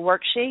doing a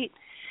worksheet,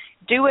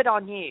 do it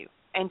on you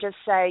and just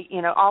say,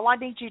 all I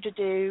need you to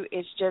do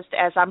is just,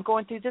 as I'm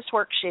going through this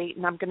worksheet,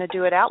 and I'm going to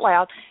do it out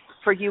loud,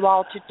 for you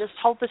all to just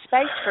hold the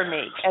space for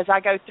me as I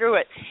go through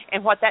it.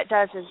 And what that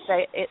does is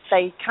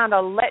they kind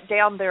of let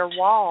down their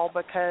wall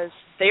because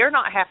they're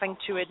not having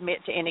to admit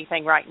to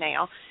anything right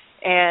now,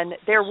 and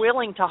they're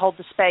willing to hold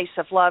the space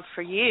of love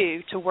for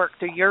you to work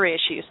through your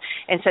issues.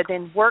 And so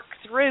then work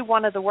through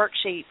one of the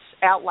worksheets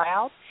out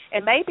loud,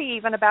 and maybe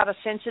even about a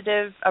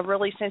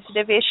really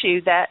sensitive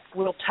issue that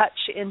will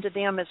touch into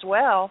them as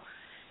well,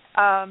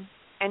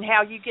 and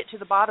how you get to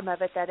the bottom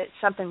of it, that it's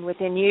something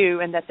within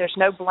you and that there's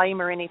no blame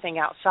or anything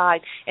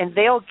outside. And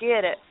they'll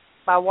get it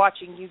by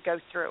watching you go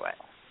through it.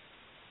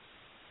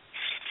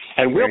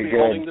 And we'll be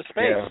holding the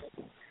space.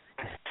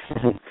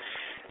 Yeah.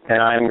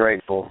 And I'm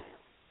grateful.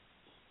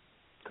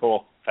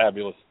 Cool.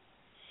 Fabulous.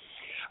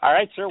 All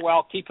right, sir.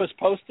 Well, keep us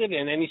posted,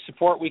 and any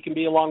support we can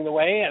be along the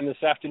way. And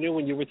this afternoon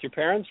when you're with your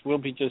parents, we'll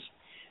be just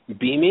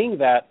beaming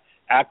that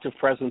active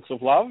presence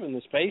of love in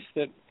the space,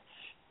 that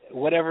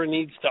whatever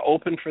needs to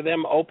open for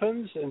them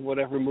opens, and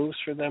whatever moves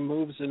for them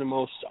moves in the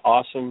most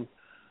awesome,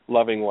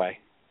 loving way.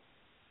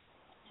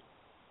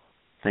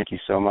 Thank you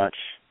so much.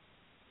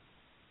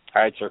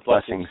 All right, sir.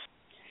 Blessings.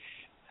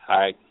 All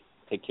right.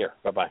 Take care.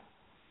 Bye-bye.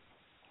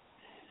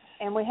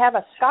 And we have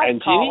a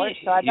Skype caller,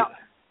 Jeanie, so I don't...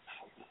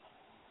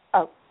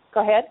 Oh,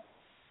 go ahead.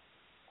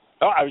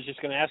 Oh, I was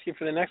just going to ask you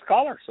for the next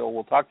caller, so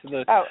we'll talk to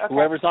Okay.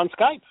 whoever's on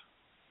Skype.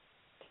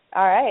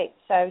 All right.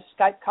 So,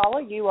 Skype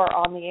caller, you are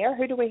on the air.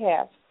 Who do we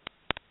have?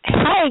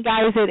 Hi,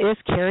 guys. It is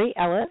Carrie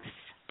Ellis.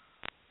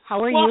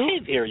 How are you?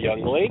 Hey there,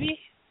 young lady.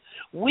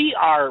 We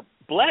are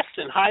blessed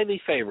and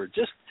highly favored.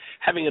 Just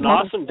having an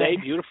awesome day,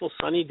 beautiful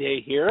sunny day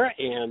here,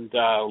 and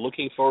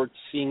looking forward to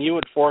seeing you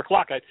at 4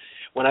 o'clock.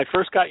 When I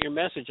first got your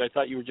message, I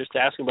thought you were just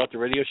asking about the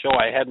radio show.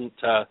 I hadn't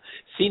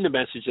seen the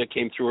message that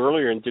came through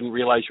earlier and didn't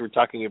realize you were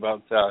talking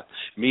about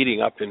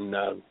meeting up in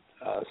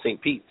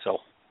St. Pete. So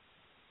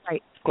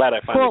right. Glad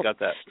I finally got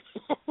that.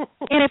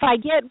 And if I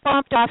get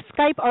bumped off,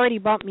 Skype already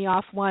bumped me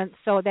off once,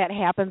 so that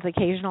happens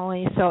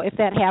occasionally. So if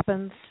that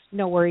happens,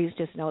 no worries.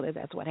 Just know that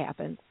that's what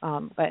happened.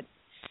 But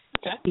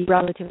be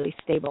relatively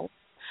stable.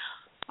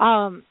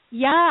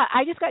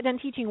 I just got done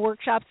teaching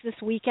workshops this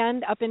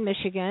weekend up in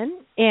Michigan,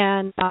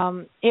 and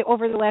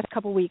over the last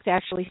couple of weeks,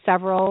 actually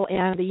several,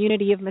 and the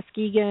Unity of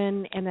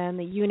Muskegon, and then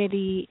the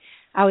Unity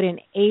out in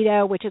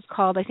Ada, which is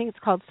called, I think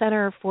it's called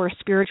Center for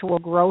Spiritual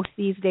Growth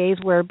these days,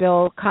 where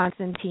Bill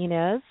Constantine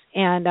is.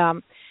 And I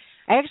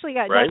actually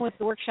got done with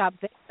the workshop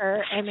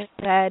there, and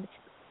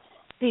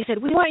they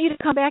said, we want you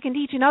to come back and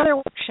teach another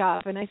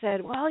workshop. And I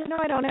said, well,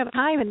 I don't have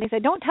time. And they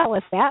said, don't tell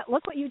us that.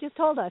 Look what you just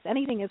told us.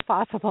 Anything is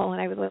possible.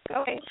 And I was like,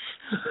 okay.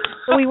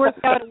 So we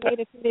worked out a way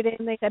to fit it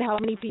in. They said, how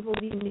many people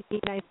do you need?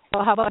 And I said,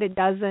 well, how about a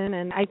dozen?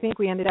 And I think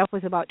we ended up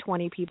with about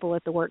 20 people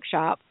at the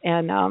workshop.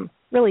 And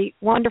really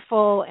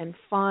wonderful and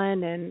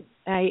fun. And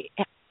I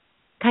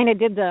kind of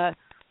did the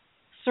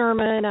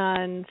sermon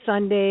on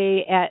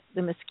Sunday at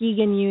the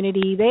Muskegon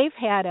Unity. They've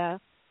had a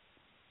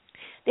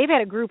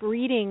group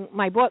reading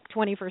my book,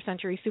 21st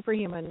Century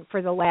Superhuman,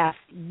 for the last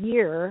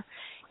year,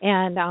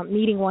 and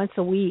meeting once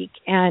a week.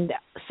 And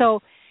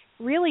so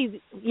really,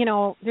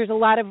 there's a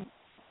lot of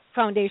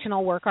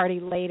foundational work already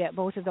laid at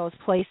both of those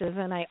places.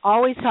 And I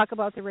always talk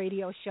about the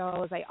radio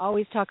shows. I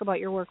always talk about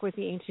your work with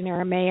the Ancient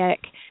Aramaic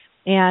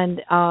and,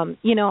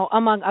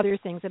 among other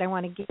things that I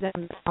want to give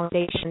them the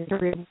foundation to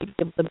really be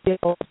able to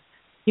build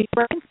your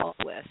brain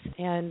with.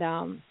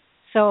 And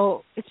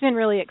so it's been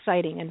really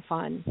exciting and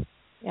fun.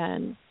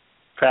 And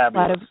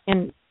fabulous.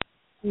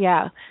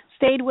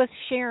 Stayed with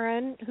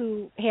Sharon,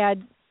 who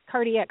had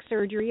cardiac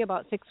surgery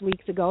about 6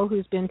 weeks ago,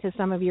 who's been to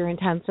some of your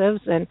intensives,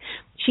 and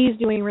she's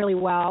doing really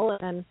well.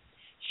 And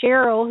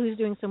Cheryl, who's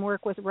doing some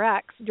work with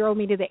Rex, drove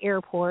me to the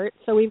airport.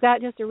 So we've got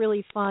just a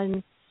really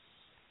fun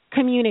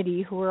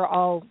community who are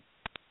all,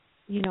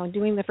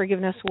 doing the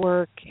forgiveness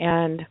work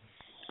and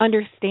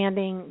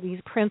understanding these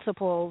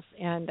principles,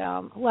 and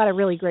a lot of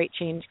really great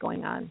change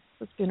going on.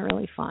 So it's been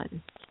really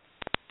fun.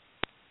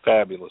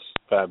 Fabulous.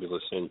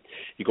 And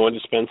you're going to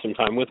spend some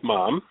time with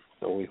Mom,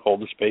 so we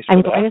hold the space for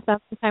that. I'm going to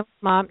spend some time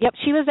with Mom. Yep,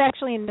 she was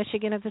actually in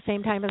Michigan at the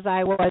same time as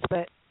I was,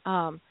 but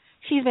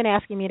she's been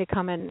asking me to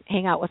come and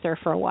hang out with her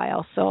for a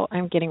while, so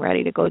I'm getting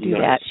ready to go do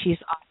that. She's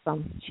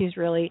awesome. She's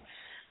really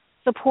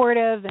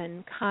supportive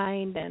and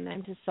kind, and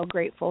I'm just so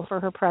grateful for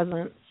her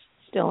presence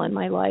still in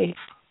my life.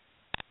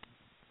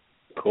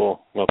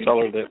 Cool. Well, tell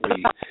her that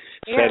we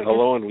said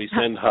hello and we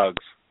send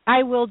hugs.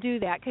 I will do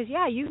that, because,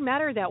 you've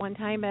met her that one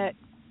time at...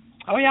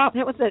 Oh, yeah.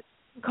 It was at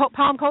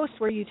Palm Coast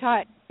where you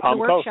taught the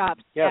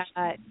workshops. Yes.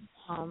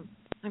 I'm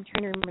trying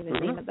to remember the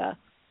name of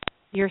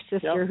your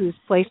sister whose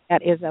place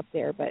that is up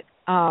there. But,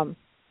 Shannon?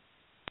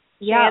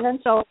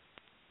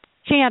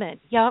 Shannon,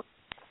 yep.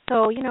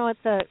 So,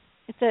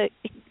 it's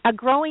a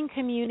growing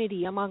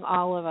community among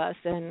all of us,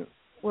 and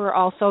we're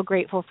all so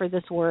grateful for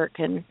this work,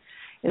 and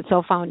it's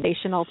so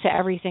foundational to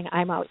everything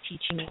I'm out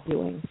teaching and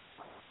doing.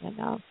 And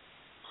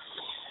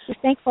just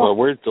thankful. Well,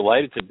 we're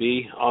delighted to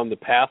be on the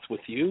path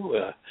with you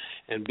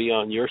and be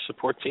on your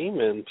support team,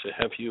 and to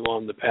have you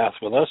on the path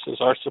with us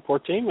as our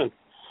support team. And,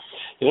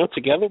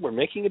 together we're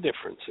making a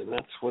difference, and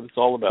that's what it's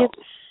all about.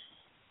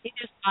 It's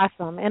just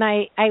awesome. And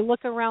I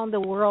look around the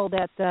world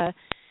at the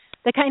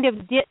kind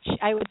of ditch,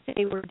 I would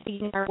say, we're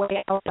digging our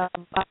way out of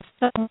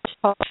so much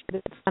culture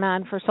that's gone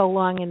on for so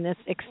long in this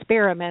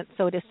experiment,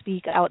 so to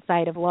speak,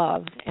 outside of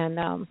love.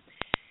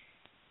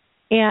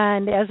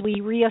 And as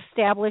we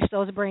reestablish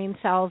those brain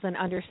cells and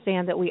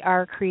understand that we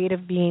are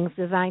creative beings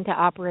designed to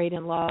operate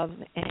in love,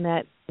 and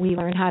that we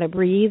learn how to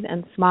breathe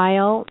and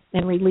smile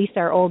and release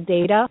our old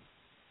data,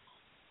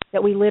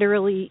 that we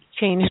literally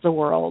change the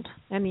world.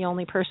 And the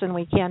only person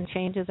we can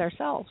change is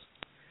ourselves.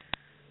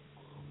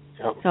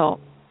 Yep. So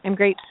I'm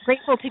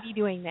grateful to be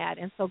doing that,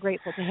 and so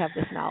grateful to have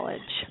this knowledge.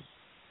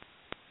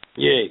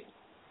 Yay.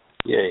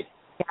 Yeah.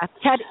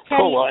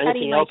 Cool. Well,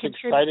 anything else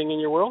exciting in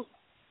your world?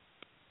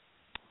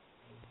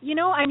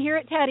 I'm here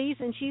at Teddy's,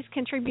 and she's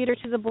contributor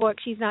to the book.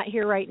 She's not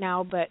here right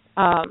now, but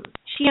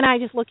she and I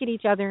just look at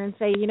each other and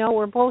say,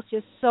 we're both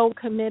just so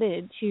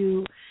committed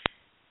to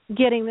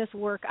getting this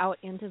work out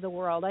into the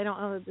world. I don't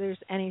know that there's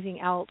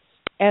anything else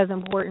as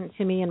important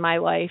to me in my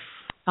life.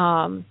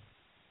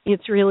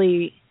 It's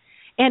really,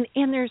 and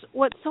there's,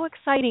 what's so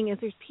exciting is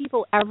there's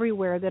people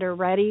everywhere that are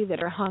ready,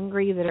 that are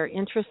hungry, that are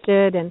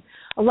interested, and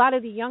a lot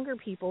of the younger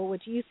people,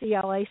 which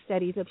UCLA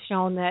studies have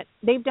shown that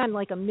they've done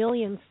like 1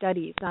 million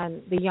studies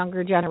on the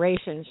younger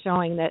generation,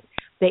 showing that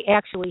they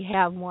actually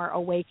have more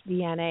awake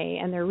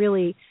DNA, and they're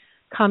really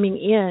coming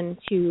in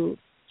to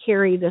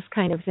carry this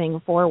kind of thing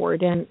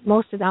forward. And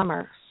most of them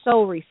are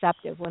so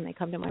receptive when they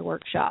come to my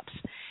workshops.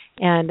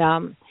 And,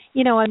 and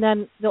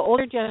then the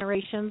older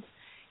generations,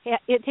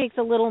 it takes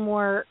a little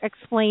more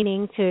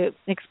explaining to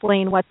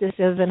explain what this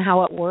is and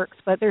how it works.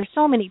 But there's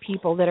so many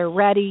people that are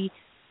ready.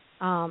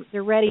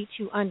 They're ready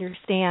to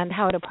understand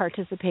how to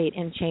participate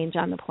in change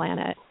on the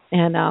planet.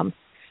 And,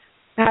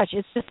 it's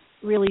just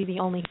really the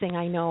only thing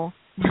I know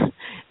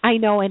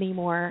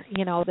anymore,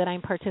 that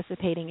I'm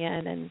participating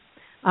in.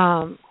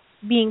 And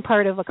being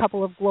part of a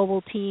couple of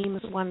global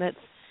teams, one that's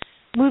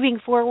moving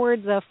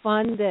forward the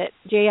fund that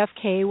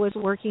JFK was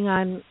working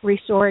on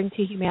restoring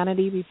to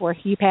humanity before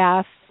he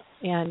passed,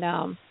 and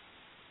a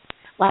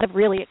lot of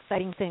really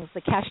exciting things.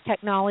 The cash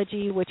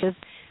technology, which is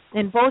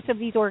in both of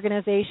these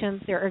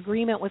organizations, their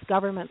agreement with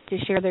governments to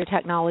share their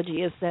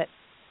technology is that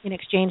in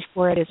exchange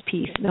for it is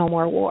peace, no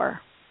more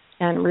war,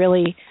 and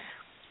really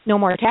no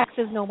more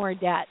taxes, no more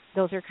debt.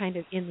 Those are kind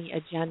of in the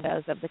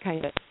agendas of the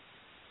kind of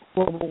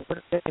global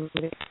work that I'm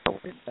moving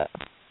forward. So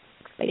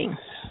exciting.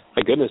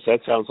 My goodness, that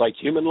sounds like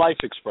human life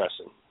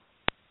expressing.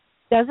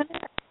 Doesn't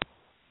it?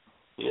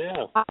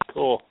 Yeah,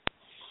 cool.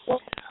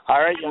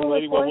 All right, young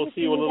lady. Well, we'll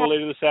see you a little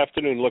later this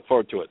afternoon. Look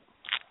forward to it.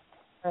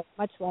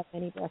 Much love,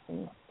 many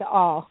blessings to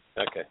all.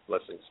 Okay,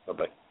 blessings.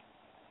 Bye-bye.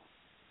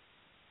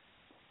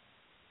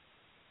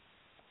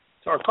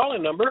 So our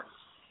call-in number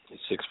is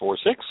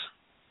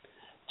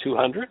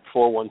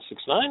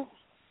 646-200-4169.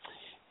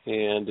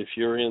 And if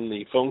you're in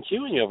the phone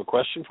queue and you have a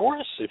question for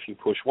us, if you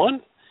push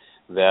 1,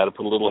 that'll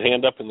put a little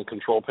hand up in the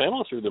control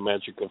panel through the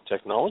magic of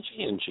technology,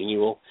 and Jeanie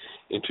will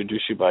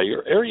introduce you by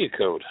your area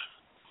code.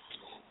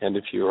 And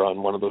if you're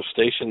on one of those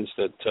stations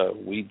that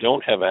we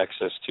don't have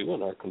access to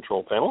in our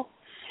control panel,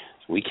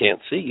 we can't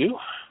see you,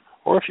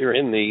 or if you're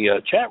in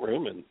the chat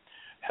room and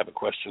have a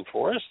question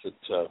for us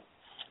that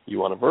you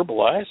want to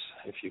verbalize,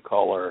 if you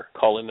call our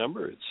call-in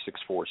number, it's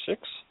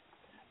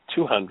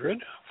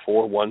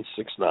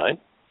 646-200-4169,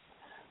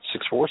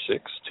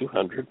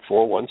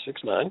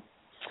 646-200-4169,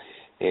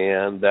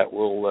 and that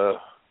will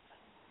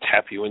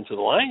tap you into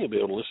the line. You'll be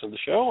able to listen to the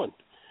show, and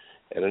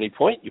at any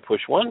point you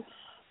push 1,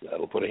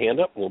 that'll put a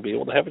hand up, and we'll be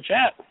able to have a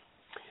chat.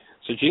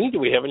 So, Jeanie, do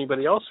we have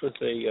anybody else with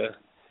a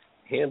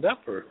hand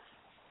up? Or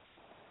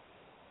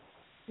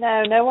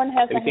No one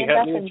has a anything hand up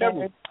happening in in chat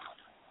there. room?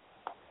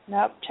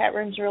 Nope, chat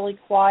room's really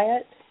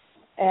quiet,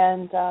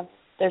 and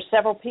there's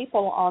several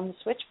people on the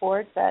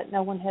switchboard, but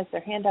no one has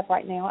their hand up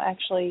right now.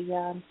 Actually,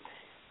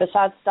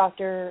 besides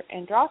Dr.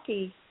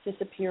 Andraki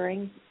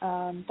disappearing,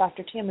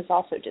 Dr. Tim has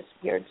also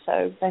disappeared,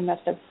 so they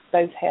must have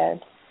both had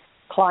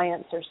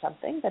clients or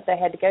something that they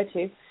had to go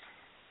to.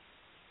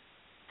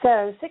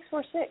 So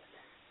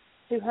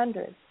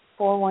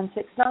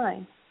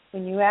 646-200-4169.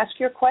 When you ask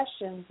your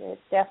questions, it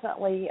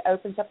definitely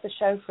opens up the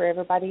show for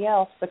everybody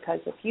else, because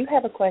if you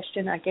have a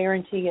question, I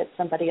guarantee it's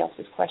somebody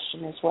else's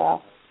question as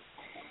well.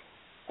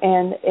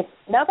 And if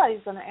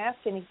nobody's going to ask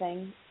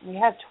anything, we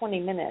have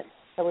 20 minutes,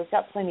 so we've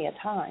got plenty of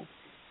time.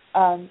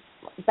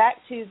 Back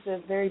to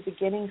the very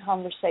beginning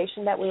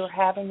conversation that we were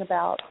having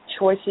about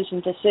choices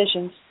and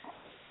decisions,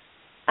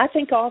 I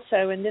think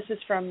also, and this is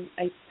from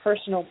a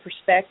personal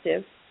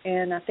perspective,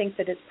 and I think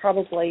that it's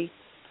probably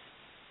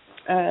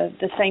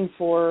the same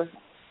for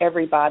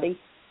everybody,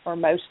 or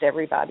most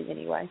everybody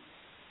anyway,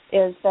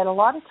 is that a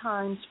lot of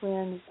times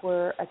when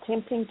we're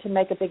attempting to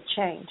make a big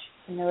change,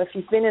 if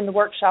you've been in the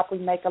workshop, we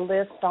make a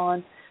list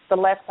on the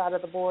left side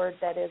of the board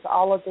that is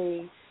all of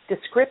the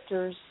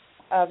descriptors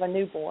of a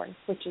newborn,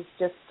 which is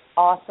just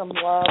awesome,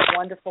 love,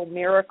 wonderful,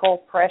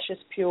 miracle, precious,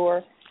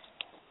 pure.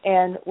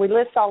 And we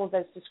list all of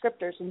those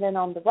descriptors. And then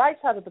on the right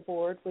side of the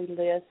board, we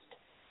list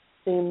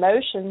the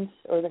emotions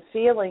or the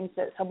feelings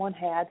that someone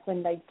had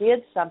when they did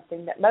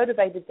something that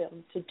motivated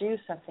them to do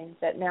something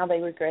that now they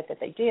regret that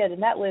they did.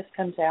 And that list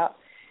comes out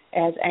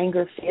as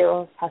anger,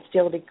 fear,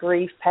 hostility,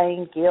 grief,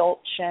 pain, guilt,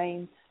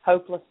 shame,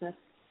 hopelessness.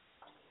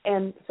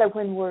 And so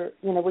when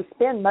we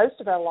spend most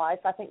of our life,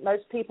 I think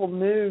most people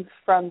move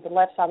from the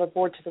left side of the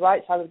board to the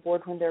right side of the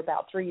board when they're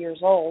about 3 years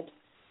old.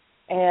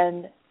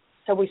 And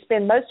so we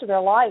spend most of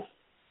our life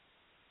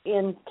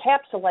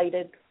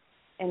encapsulated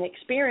and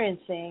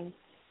experiencing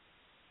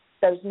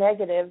those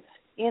negative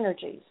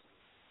energies.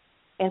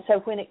 And so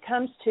when it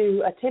comes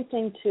to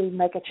attempting to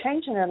make a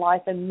change in our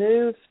life and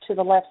move to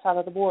the left side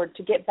of the board,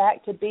 to get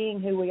back to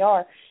being who we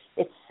are,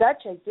 it's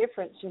such a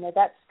difference.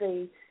 That's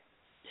the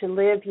to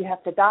live, you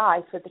have to die.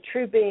 For the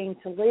true being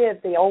to live,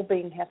 the old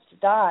being has to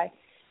die.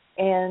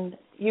 And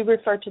you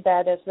refer to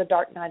that as the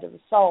dark night of the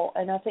soul.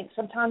 And I think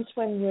sometimes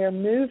when we're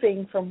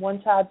moving from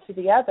one side to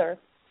the other,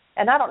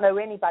 and I don't know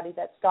anybody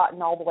that's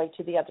gotten all the way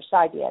to the other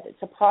side yet.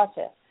 It's a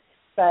process.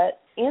 But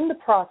in the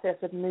process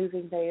of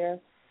moving there,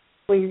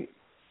 we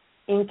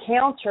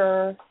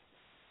encounter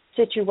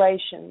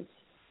situations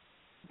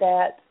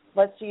that,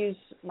 let's use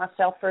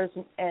myself as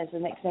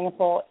an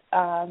example,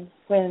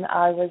 when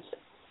I was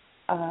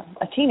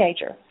a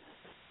teenager,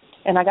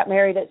 and I got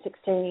married at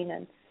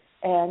 16,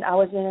 and I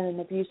was in an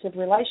abusive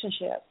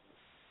relationship,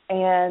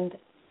 and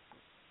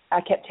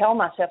I kept telling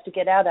myself to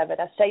get out of it.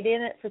 I stayed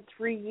in it for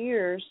 3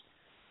 years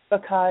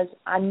because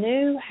I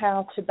knew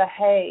how to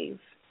behave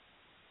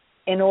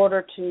in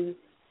order to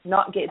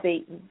not get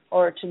beaten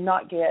or to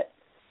not get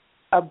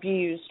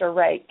abused or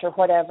raped or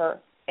whatever,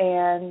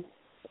 and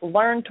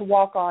learned to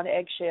walk on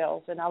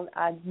eggshells, and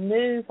I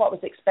knew what was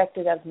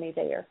expected of me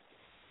there.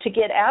 To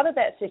get out of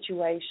that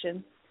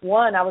situation,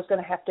 one, I was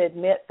going to have to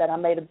admit that I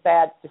made a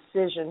bad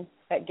decision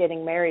at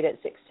getting married at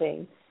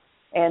 16,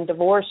 and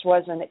divorce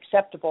wasn't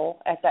acceptable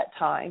at that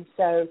time.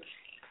 So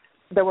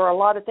there were a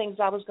lot of things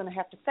I was going to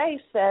have to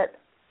face that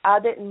I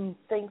didn't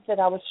think that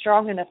I was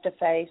strong enough to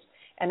face,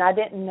 and I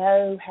didn't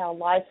know how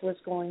life was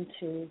going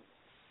to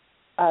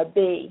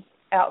be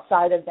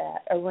outside of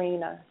that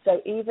arena.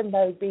 So even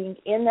though being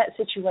in that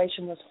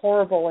situation was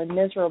horrible and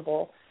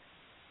miserable,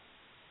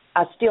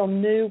 I still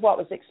knew what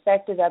was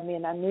expected of me,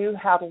 and I knew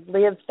how to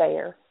live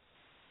there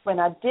when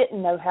I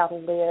didn't know how to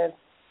live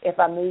if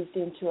I moved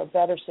into a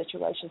better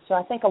situation. So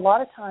I think a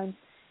lot of times,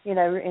 in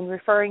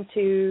referring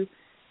to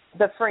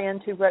the friend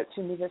who wrote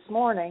to me this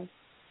morning,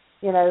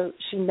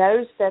 she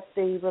knows that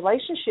the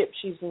relationship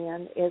she's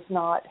in is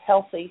not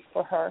healthy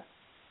for her.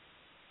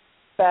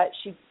 But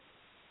she,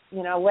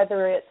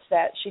 whether it's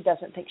that she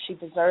doesn't think she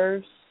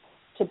deserves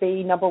to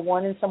be number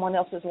one in someone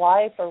else's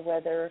life, or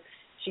whether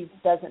she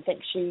doesn't think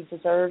she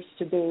deserves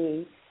to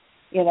be,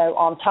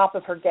 on top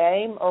of her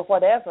game or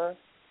whatever,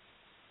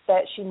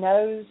 that she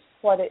knows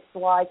what it's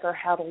like or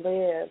how to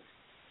live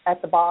at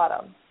the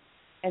bottom.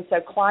 And so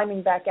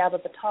climbing back out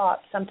of the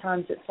top,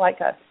 sometimes it's like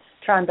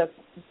trying to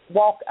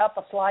walk up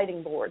a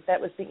sliding board.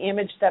 That was the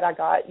image that I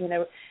got,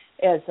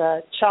 as a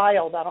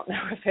child. I don't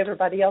know if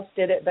everybody else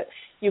did it, but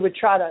you would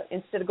try to,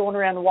 instead of going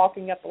around and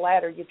walking up the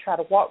ladder, you'd try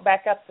to walk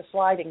back up the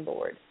sliding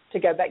board to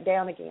go back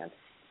down again.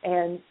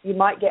 And you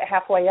might get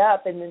halfway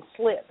up and then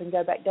slip and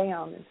go back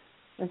down.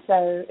 And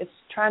so it's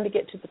trying to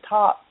get to the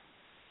top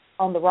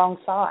on the wrong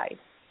side.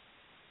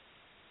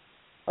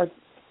 Or,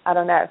 I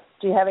don't know.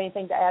 Do you have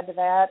anything to add to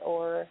that,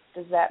 or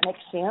does that make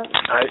sense?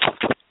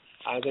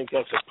 I think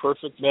that's a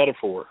perfect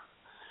metaphor.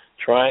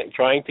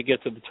 Trying to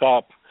get to the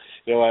top.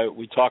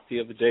 We talked the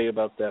other day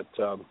about that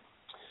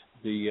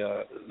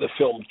the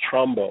film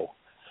Trumbo,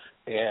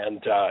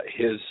 and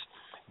his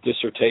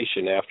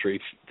dissertation after he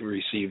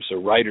receives a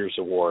writer's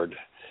award,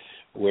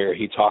 where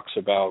he talks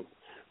about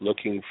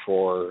looking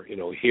for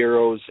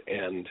heroes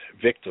and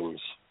victims,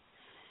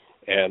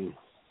 and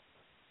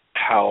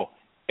how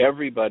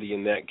everybody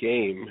in that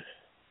game,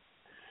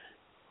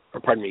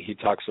 he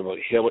talks about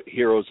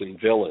heroes and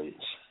villains.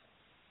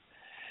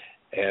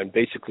 And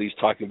basically he's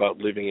talking about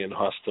living in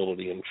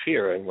hostility and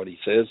fear. And what he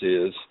says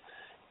is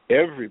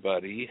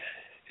everybody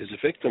is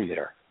a victim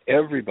there.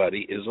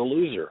 Everybody is a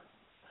loser.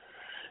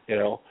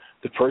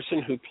 The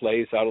person who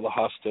plays out of the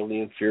hostility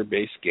and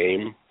fear-based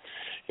game,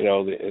 I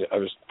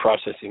was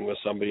processing with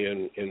somebody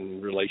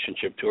in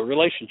relationship to a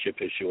relationship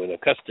issue and a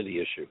custody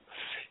issue.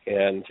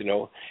 And,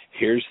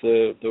 here's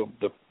the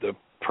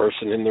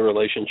person in the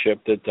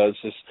relationship that does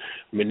this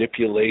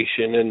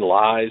manipulation and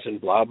lies and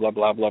blah, blah,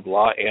 blah, blah,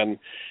 blah. And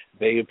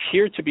they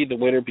appear to be the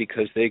winner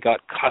because they got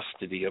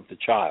custody of the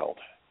child.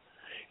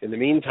 In the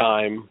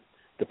meantime,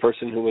 the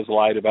person who was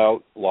lied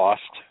about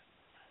lost.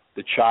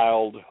 The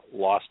child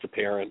lost a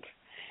parent.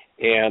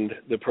 And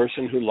the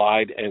person who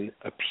lied and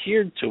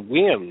appeared to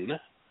win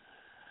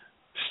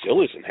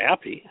still isn't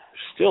happy,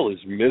 still is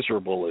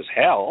miserable as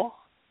hell,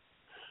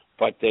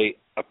 but they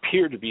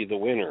appear to be the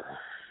winner.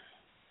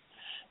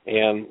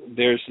 And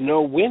there's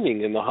no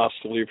winning in the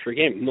hostility for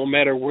game, no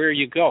matter where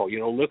you go.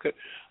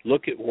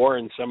 Look at war,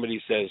 and somebody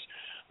says,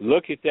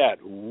 "Look at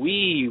that!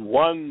 We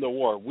won the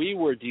war. We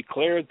were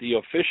declared the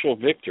official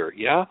victor."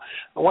 Yeah.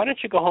 Why don't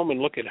you go home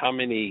and look at how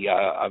many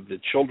of the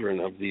children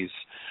of these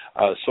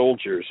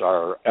soldiers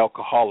are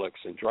alcoholics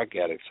and drug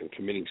addicts and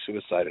committing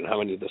suicide, and how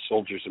many of the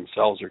soldiers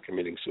themselves are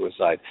committing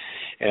suicide,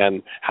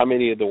 and how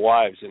many of the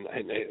wives?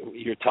 And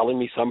you're telling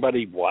me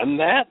somebody won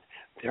that?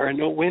 There are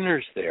no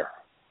winners there.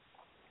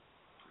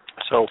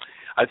 So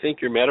I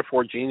think your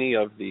metaphor, Jeanie,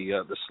 of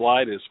the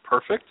slide is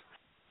perfect.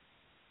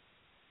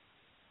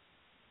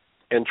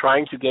 And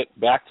trying to get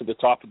back to the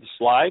top of the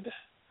slide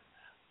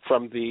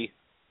from the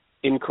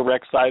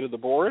incorrect side of the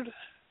board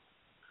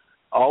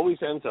always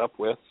ends up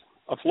with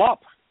a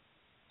flop.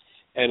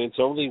 And it's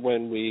only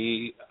when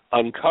we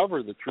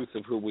uncover the truth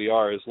of who we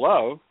are as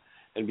love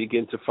and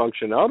begin to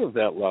function out of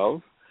that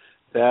love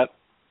that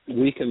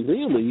we can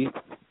really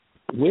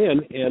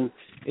win. And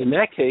in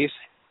that case,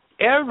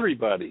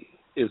 everybody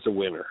is a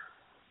winner.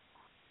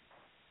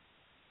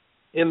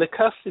 In the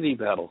custody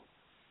battle,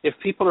 if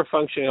people are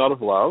functioning out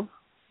of love,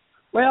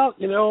 well,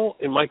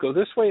 it might go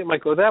this way, it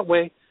might go that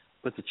way,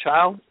 but the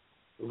child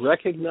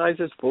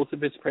recognizes both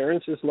of its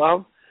parents as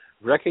love,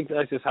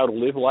 recognizes how to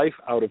live life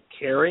out of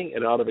caring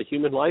and out of a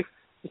human life,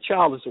 the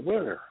child is a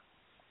winner.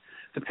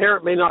 The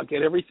parent may not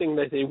get everything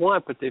that they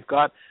want, but they've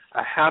got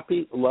a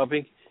happy,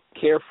 loving,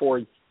 cared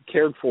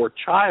for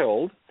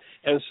child,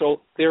 and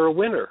so they're a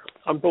winner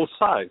on both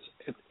sides.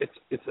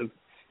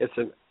 It's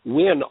a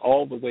win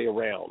all the way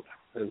around.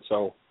 And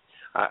so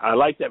I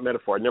like that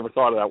metaphor. I never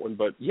thought of that one,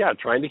 but yeah,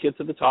 trying to get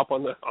to the top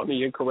on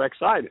the incorrect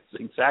side is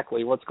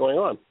exactly what's going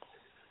on.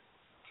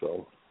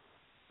 So,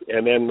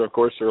 and then of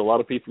course there are a lot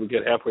of people who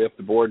get halfway up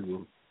the board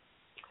and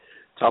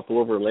topple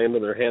over and land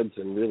on their heads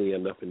and really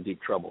end up in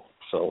deep trouble.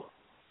 So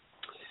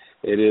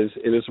it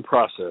is a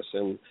process,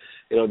 and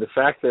the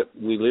fact that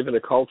we live in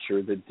a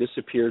culture that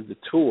disappeared the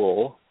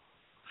tool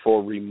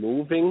for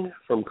removing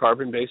from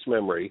carbon-based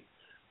memory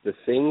the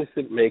things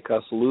that make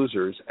us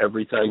losers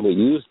every time we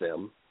use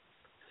them,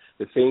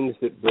 the things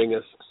that bring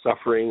us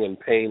suffering and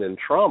pain and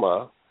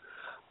trauma,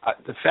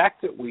 the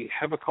fact that we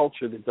have a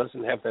culture that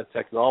doesn't have that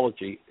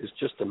technology is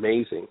just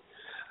amazing.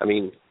 I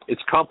mean,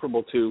 it's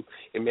comparable to,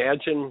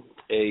 imagine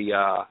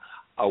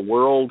a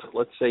world,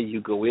 let's say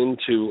you go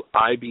into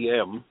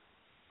IBM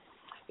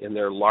in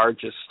their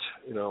largest,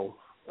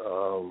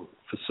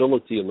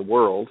 facility in the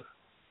world.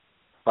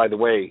 By the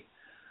way,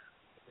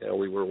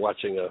 we were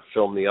watching a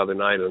film the other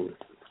night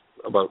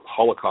about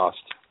Holocaust.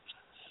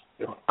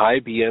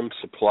 IBM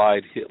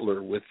supplied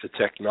Hitler with the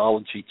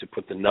technology to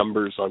put the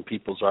numbers on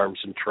people's arms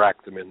and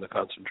track them in the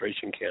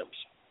concentration camps.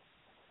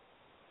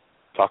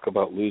 Talk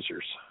about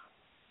losers.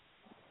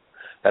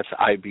 That's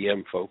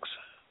IBM, folks.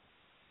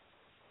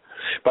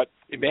 But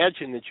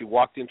imagine that you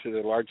walked into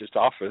their largest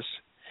office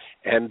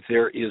and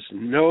there is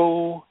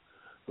no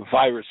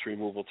virus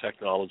removal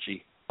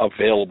technology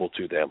available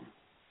to them.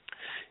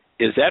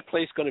 Is that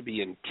place going to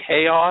be in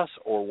chaos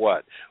or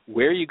what?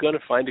 Where are you going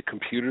to find a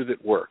computer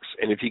that works?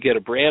 And if you get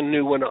a brand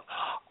new one,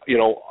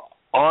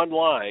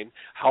 online,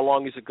 how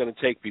long is it going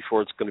to take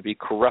before it's going to be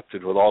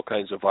corrupted with all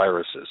kinds of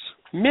viruses?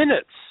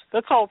 Minutes.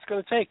 That's all it's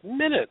going to take,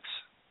 minutes.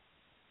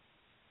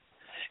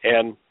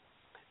 And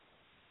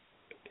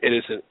it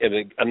is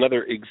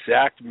another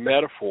exact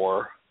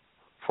metaphor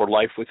for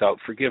life without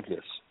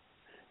forgiveness.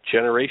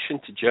 Generation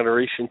to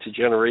generation to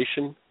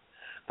generation,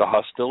 the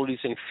hostilities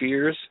and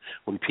fears,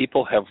 when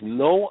people have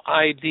no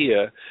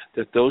idea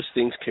that those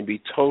things can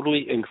be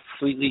totally and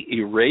completely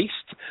erased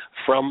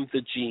from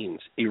the genes,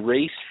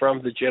 erased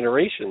from the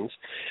generations,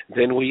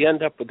 then we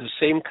end up with the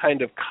same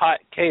kind of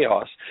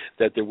chaos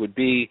that there would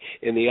be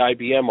in the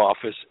IBM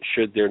office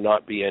should there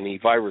not be any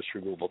virus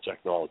removal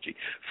technology.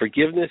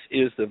 Forgiveness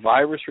is the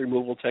virus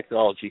removal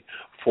technology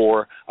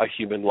for a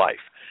human life.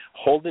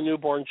 Hold a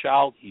newborn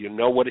child, you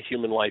know what a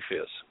human life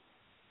is.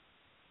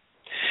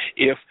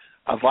 If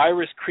a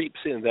virus creeps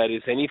in, that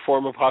is any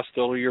form of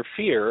hostility or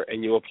fear,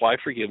 and you apply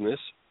forgiveness,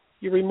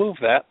 you remove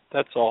that,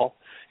 that's all.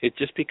 It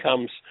just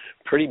becomes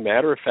pretty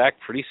matter-of-fact,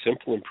 pretty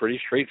simple, and pretty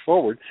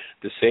straightforward,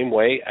 the same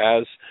way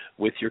as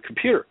with your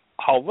computer.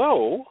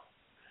 Although,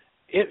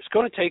 it's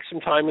going to take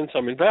some time and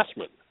some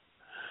investment.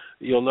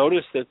 You'll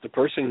notice that the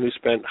person who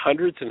spent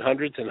hundreds and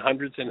hundreds and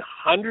hundreds and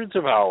hundreds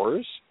of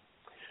hours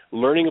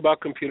learning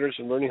about computers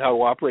and learning how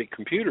to operate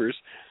computers,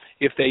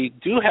 if they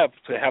do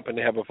happen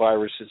to have a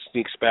virus that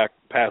sneaks back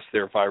past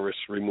their virus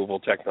removal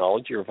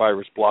technology or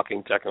virus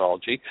blocking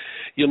technology,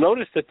 you'll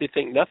notice that they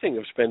think nothing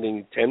of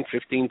spending 10,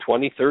 15,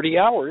 20, 30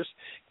 hours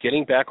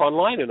getting back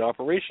online and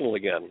operational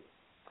again.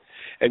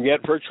 And yet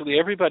virtually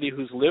everybody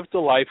who's lived a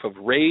life of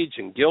rage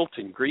and guilt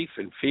and grief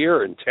and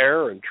fear and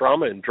terror and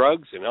trauma and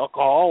drugs and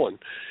alcohol and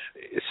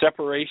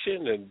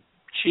separation and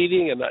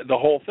cheating and the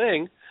whole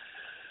thing,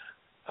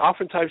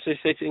 oftentimes they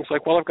say things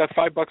like, well, I've got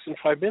 $5 in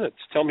 5 minutes.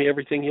 Tell me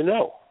everything you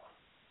know.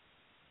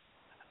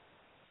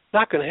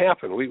 Not going to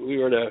happen. We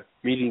were in a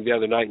meeting the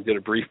other night and did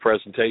a brief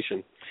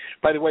presentation.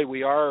 By the way,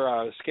 we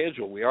are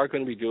scheduled. We are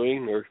going to be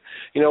doing,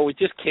 we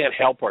just can't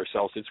help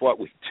ourselves. It's what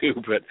we do,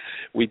 but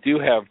we do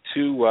have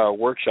 2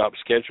 workshops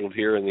scheduled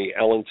here in the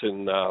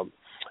Ellington,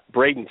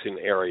 Bradenton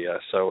area,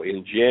 so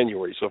in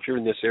January. So if you're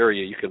in this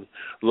area, you can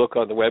look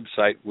on the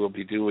website. We'll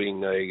be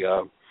doing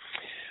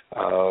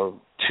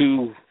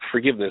two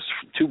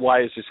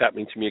Why Is This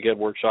Happening to Me Again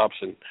workshops,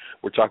 and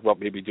we're talking about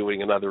maybe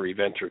doing another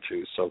event or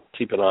 2. So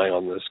keep an eye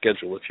on the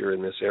schedule if you're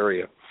in this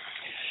area.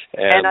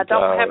 And I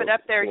don't have it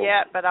up there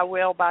yet, but I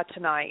will by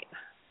tonight.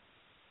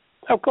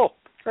 Oh, cool.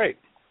 Great.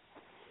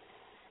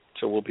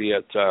 So we'll be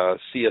at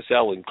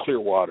CSL in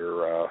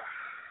Clearwater.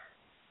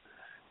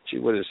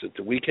 What is it,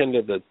 the weekend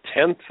of the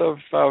 10th of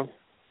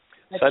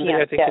Sunday,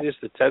 I think it is,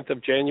 the 10th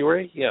of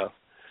January? Yeah.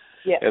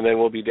 And then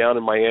we'll be down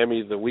in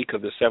Miami the week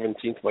of the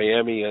 17th,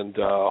 Miami and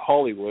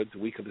Hollywood the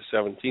week of the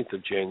 17th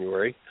of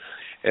January.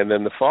 And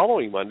then the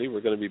following Monday,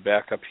 we're going to be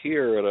back up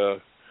here at a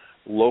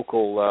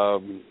local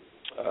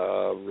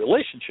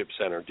relationship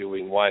center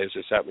doing Why Is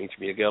This Happening to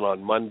Me Again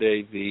on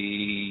Monday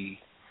the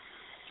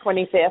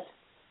 25th.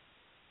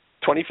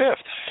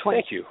 25th.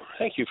 Thank you.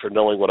 Thank you for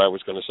knowing what I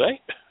was going to say.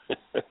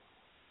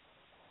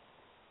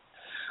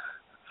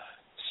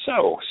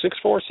 So,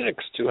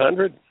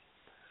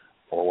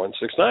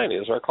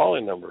 646-200-4169 is our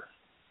call-in number.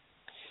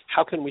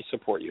 How can we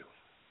support you?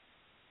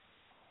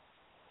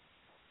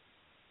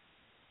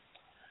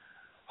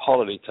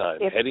 Holiday time,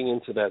 heading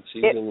into that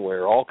season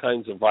where all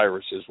kinds of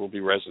viruses will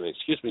be resonating.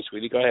 Excuse me,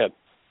 sweetie, go ahead.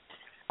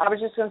 I was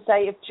just going to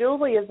say, if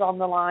Julie is on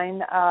the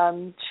line,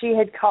 she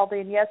had called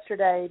in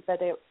yesterday, but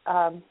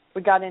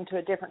we got into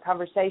a different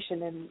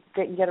conversation and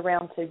didn't get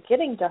around to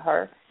getting to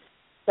her.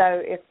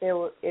 So if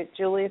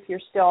Julie, if you're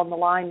still on the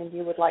line and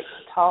you would like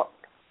to talk,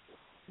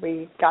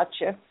 we got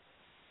you.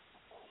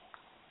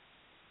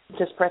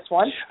 Just press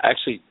 1.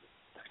 Actually,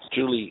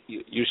 Julie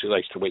usually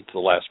likes to wait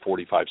till the last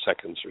 45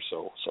 seconds or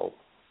so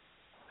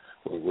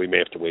we may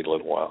have to wait a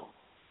little while.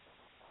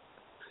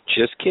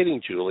 Just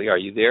kidding, Julie. Are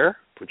you there?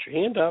 Put your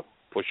hand up.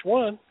 Push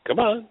 1. Come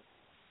on.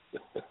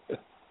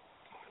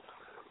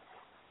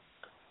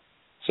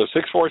 So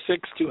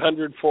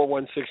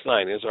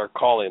 646-200-4169 is our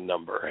call-in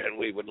number, and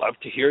we would love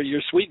to hear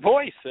your sweet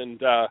voice. And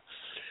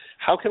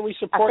how can we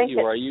support you?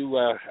 Are you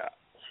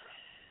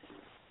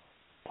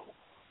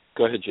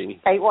go ahead, Jeanie.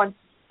 81.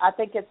 I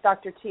think it's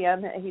Dr.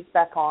 Tim. He's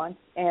back on.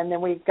 And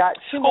then we've got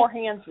 2 more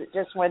hands that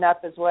just went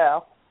up as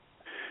well.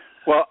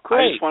 Well,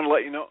 great. I just want to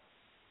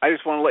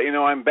let you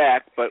know I'm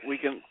back, but we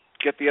can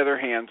get the other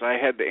hands. I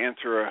had to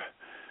answer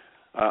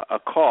a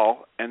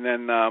call, and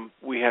then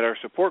we had our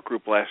support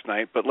group last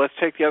night. But let's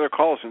take the other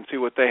calls and see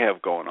what they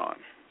have going on.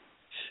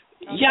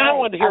 Okay. Yeah, I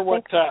wanted to hear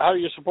how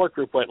your support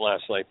group went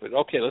last night. But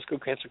okay, let's go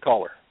catch a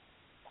caller.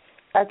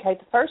 Okay,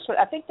 the first one,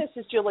 I think this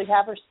is Julie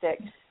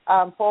Haverstick.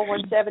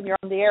 417, you're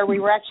on the air. We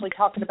were actually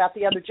talking about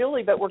the other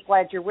Julie, but we're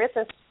glad you're with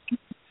us.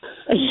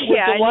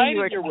 We're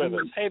delighted you're with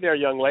us. Hey there,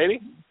 young lady.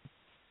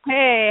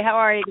 Hey, how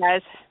are you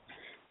guys?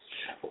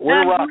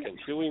 We're rocking,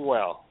 doing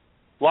well.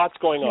 Lots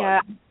going on.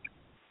 Yeah.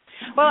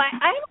 Well, I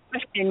have a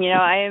question.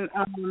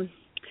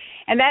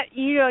 And that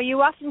you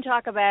often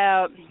talk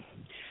about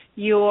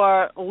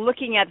you're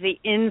looking at the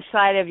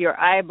inside of your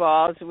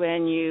eyeballs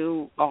when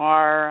you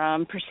are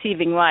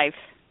perceiving life.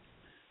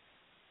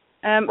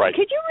 Right.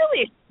 Could you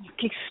really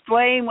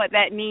explain what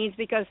that means?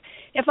 Because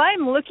if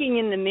I'm looking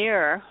in the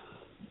mirror,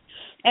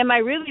 am I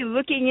really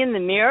looking in the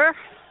mirror,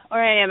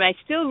 or am I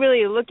still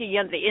really looking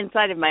at the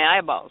inside of my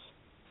eyeballs?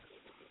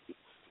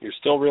 You're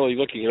still really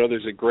looking.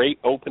 There's a great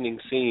opening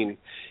scene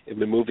in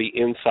the movie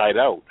Inside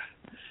Out,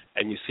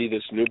 and you see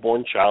this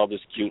newborn child,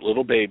 this cute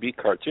little baby,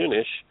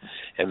 cartoonish,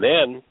 and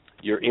then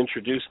you're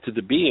introduced to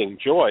the being,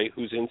 Joy,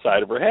 who's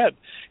inside of her head,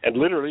 and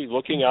literally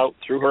looking out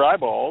through her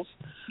eyeballs,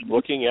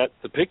 looking at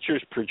the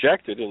pictures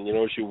projected, and,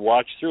 as you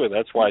watch through it,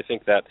 that's why I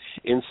think that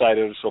Inside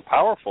Out is so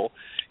powerful.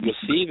 You'll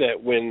see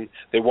that when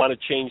they want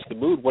to change the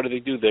mood, what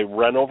do? They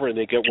run over and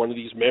they get one of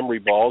these memory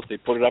balls, they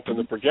put it up in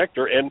the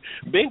projector, and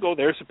bingo,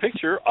 there's a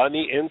picture on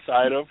the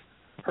inside of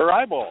her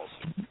eyeballs.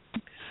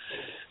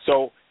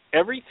 So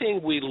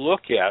everything we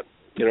look at,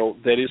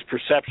 that is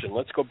perception.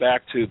 Let's go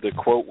back to the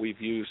quote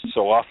we've used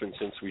so often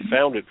since we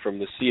found it from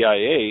the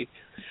CIA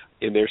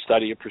in their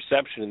study of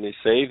perception, and they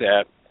say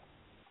that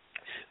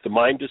the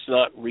mind does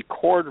not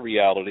record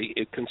reality,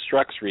 it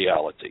constructs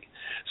reality.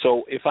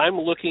 So if I'm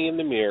looking in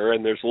the mirror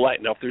and there's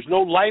light, now if there's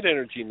no light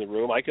energy in the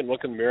room, I can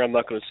look in the mirror, I'm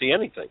not going to see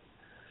anything.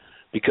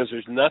 Because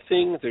there's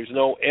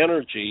no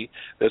energy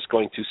that's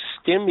going to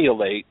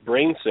stimulate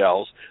brain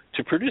cells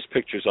to produce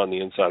pictures on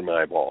the inside of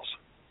my eyeballs.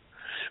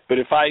 But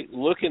if I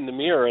look in the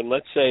mirror, and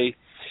let's say,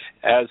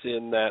 as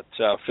in that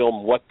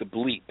film, What the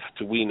Bleep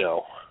Do We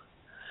Know?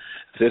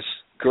 This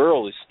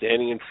girl is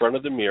standing in front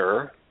of the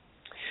mirror,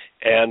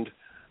 and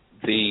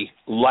the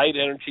light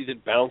energy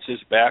that bounces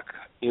back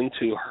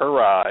into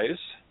her eyes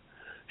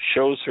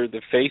shows her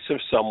the face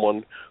of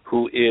someone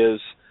who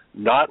is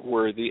not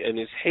worthy and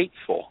is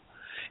hateful.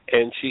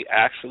 And she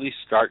actually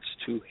starts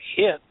to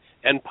hit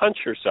and punch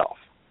herself.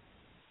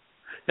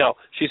 Now,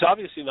 she's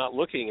obviously not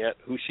looking at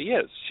who she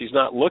is. She's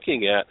not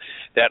looking at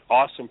that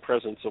awesome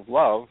presence of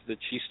love that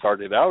she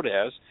started out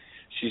as.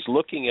 She's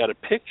looking at a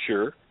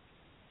picture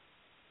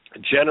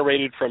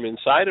generated from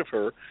inside of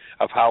her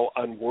of how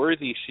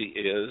unworthy she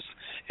is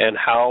and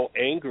how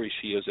angry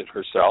she is at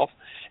herself.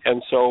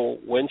 And so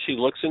when she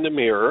looks in the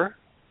mirror,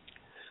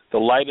 the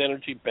light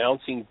energy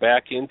bouncing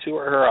back into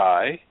her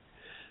eye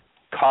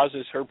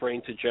causes her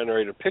brain to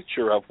generate a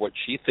picture of what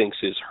she thinks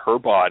is her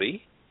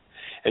body,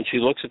 and she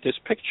looks at this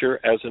picture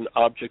as an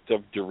object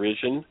of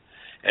derision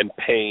and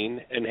pain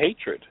and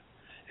hatred.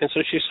 And so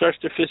she starts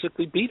to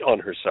physically beat on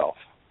herself.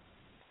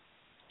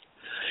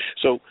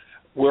 So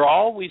we're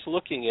always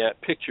looking at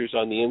pictures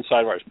on the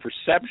inside of ours.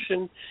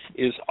 Perception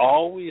is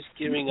always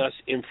giving us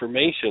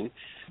information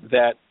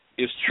that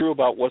is true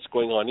about what's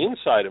going on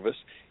inside of us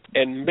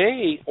and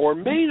may or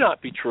may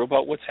not be true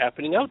about what's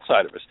happening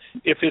outside of us.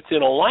 If it's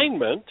in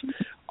alignment,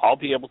 I'll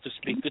be able to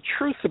speak the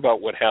truth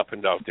about what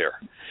happened out there.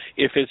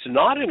 If it's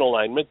not in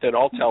alignment, then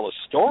I'll tell a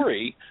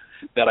story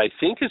that I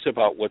think is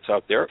about what's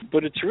out there,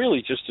 but it's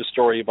really just a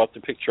story about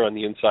the picture on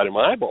the inside of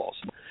my eyeballs.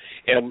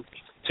 And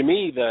to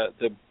me,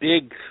 the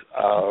big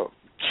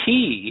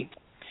key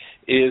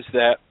is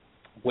that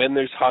when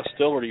there's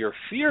hostility or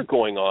fear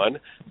going on,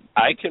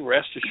 I can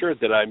rest assured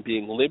that I'm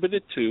being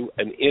limited to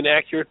an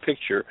inaccurate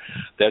picture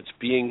that's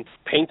being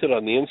painted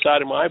on the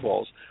inside of my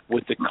eyeballs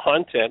with the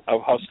content of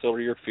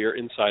hostility or fear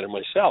inside of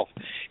myself.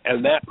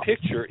 And that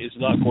picture is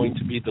not going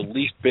to be the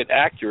least bit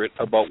accurate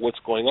about what's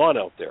going on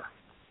out there.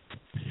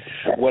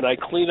 When I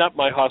clean up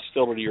my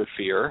hostility or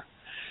fear,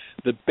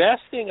 the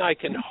best thing I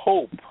can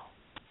hope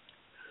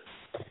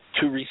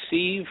to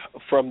receive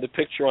from the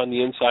picture on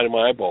the inside of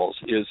my eyeballs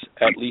is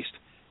at least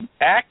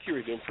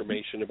accurate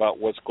information about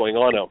what's going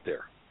on out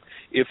there.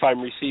 If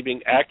I'm receiving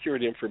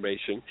accurate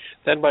information,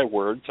 then my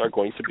words are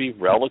going to be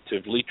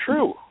relatively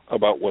true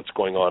about what's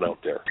going on out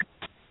there.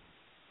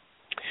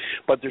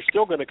 But they're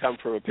still going to come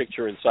from a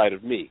picture inside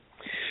of me.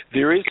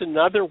 There is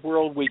another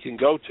world we can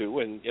go to,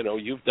 and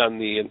you've done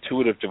the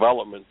intuitive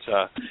development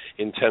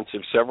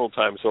intensive several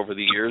times over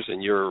the years,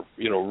 and you're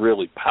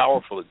really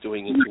powerful at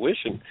doing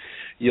intuition.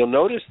 You'll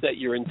notice that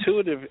your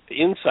intuitive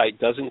insight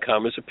doesn't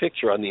come as a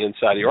picture on the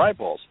inside of your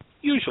eyeballs.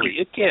 Usually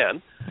it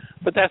can,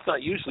 but that's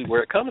not usually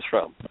where it comes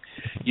from.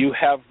 You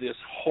have this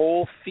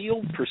whole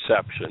field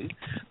perception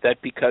that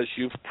because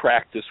you've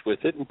practiced with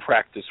it and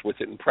practiced with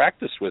it and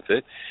practiced with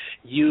it,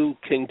 you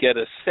can get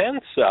a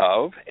sense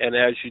of, and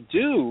as you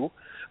do,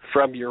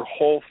 from your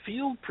whole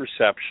field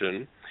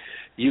perception,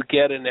 you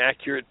get an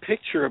accurate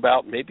picture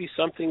about maybe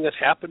something that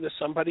happened to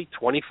somebody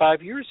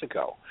 25 years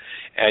ago.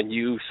 And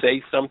you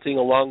say something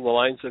along the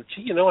lines of,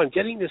 I'm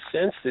getting this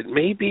sense that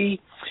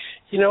maybe,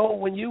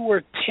 when you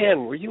were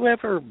 10, were you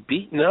ever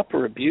beaten up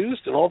or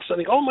abused? And all of a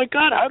sudden, oh, my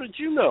God, how did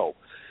you know?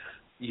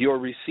 You're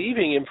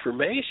receiving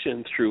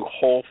information through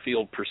whole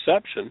field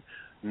perception,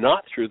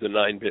 not through the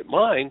 9-bit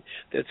mind,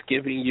 that's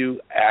giving you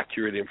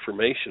accurate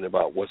information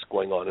about what's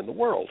going on in the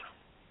world.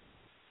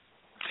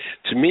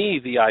 To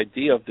me, the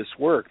idea of this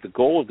work, the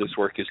goal of this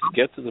work, is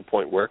to get to the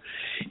point where,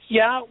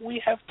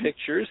 we have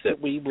pictures that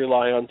we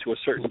rely on to a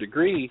certain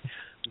degree,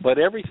 but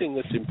everything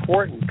that's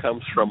important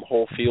comes from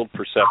whole field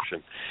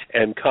perception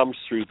and comes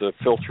through the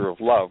filter of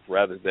love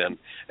rather than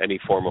any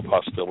form of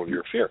hostility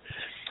or fear.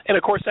 And,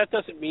 of course, that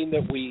doesn't mean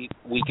that we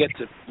get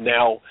to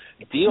now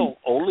deal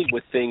only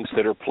with things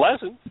that are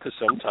pleasant, because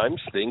sometimes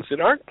things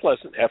that aren't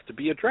pleasant have to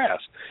be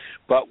addressed.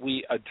 But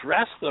we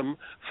address them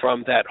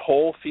from that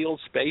whole field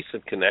space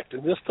of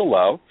connectedness to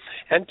love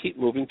and keep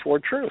moving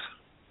toward truth.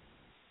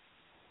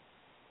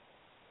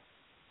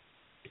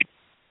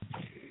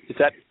 Does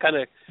that kind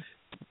of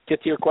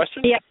get to your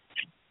question? Yeah.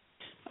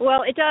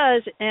 Well, it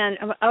does. And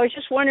I was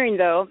just wondering,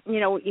 though,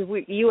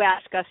 you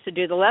asked us to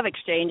do the love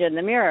exchange in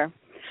the mirror.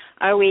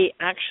 Are we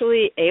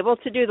actually able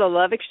to do the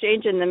love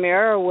exchange in the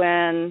mirror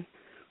when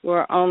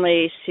we're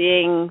only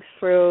seeing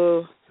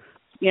through,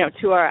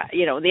 to our,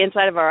 the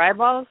inside of our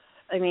eyeballs?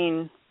 I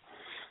mean.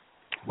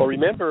 Well,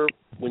 remember,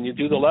 when you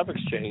do the love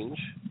exchange,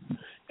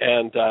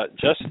 and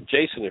just,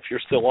 Jason, if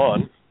you're still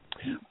on,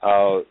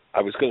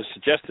 I was going to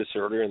suggest this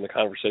earlier, and the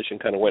conversation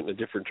kind of went in a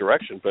different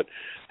direction, but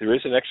there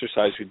is an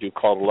exercise we do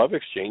called a love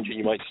exchange, and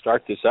you might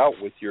start this out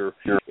with your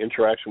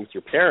interaction with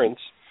your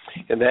parents.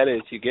 And that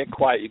is, you get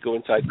quiet, you go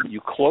inside, you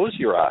close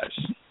your eyes,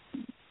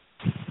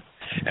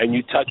 and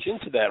you touch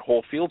into that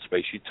whole field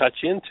space. You touch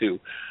into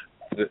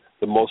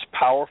the most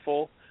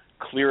powerful,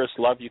 clearest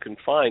love you can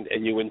find,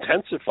 and you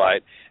intensify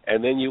it,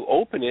 and then you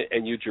open it,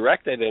 and you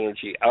direct that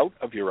energy out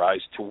of your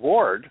eyes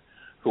toward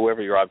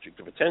whoever your object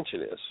of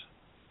attention is.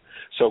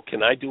 So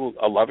can I do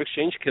a love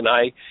exchange? Can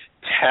I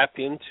tap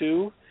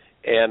into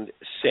and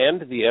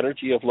send the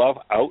energy of love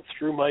out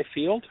through my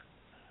field?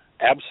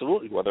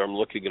 Absolutely, whether I'm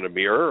looking in a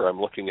mirror or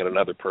I'm looking at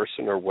another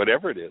person or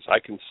whatever it is, I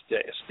can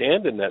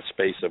stand in that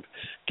space of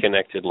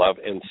connected love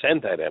and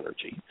send that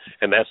energy.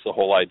 And that's the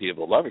whole idea of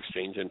the love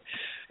exchange.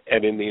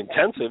 And in the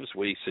intensives,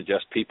 we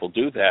suggest people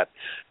do that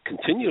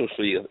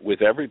continuously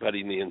with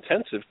everybody in the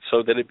intensive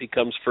so that it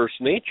becomes first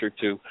nature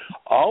to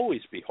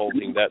always be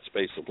holding that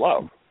space of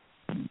love.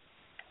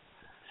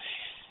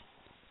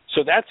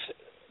 So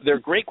they're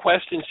great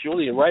questions,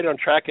 Julie, and right on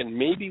track, and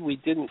maybe we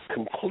didn't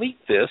complete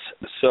this,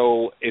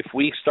 so if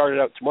we started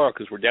out tomorrow,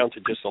 because we're down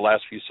to just the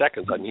last few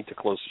seconds, I need to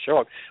close the show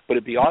up, but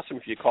it'd be awesome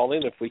if you call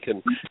in if we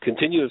can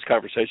continue this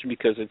conversation,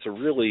 because it's a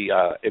really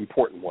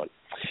important one.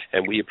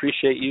 And we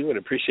appreciate you and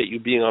appreciate you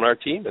being on our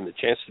team and the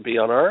chance to be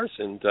on ours,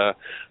 and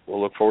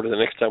we'll look forward to the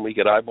next time we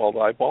get eyeball to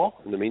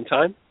eyeball. In the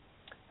meantime,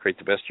 create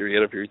the best year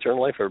yet of your eternal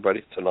life,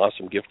 everybody. It's an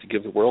awesome gift to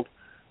give the world.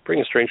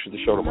 Bring a stranger to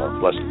the show tomorrow.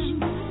 Blessings.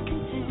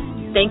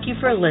 Thank you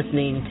for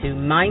listening to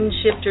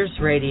Mindshifters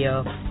Radio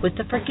with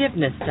the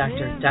Forgiveness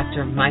Doctor,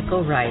 Dr.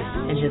 Michael Ryce,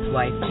 and his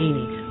wife,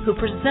 Jeanie, who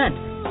present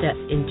the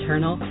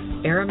internal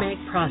Aramaic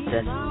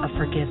process of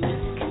forgiveness.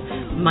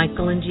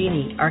 Michael and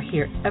Jeanie are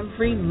here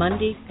every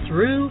Monday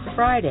through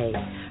Friday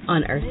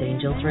on Earth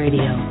Angels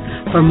Radio.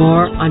 For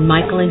more on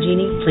Michael and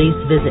Jeanie, please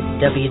visit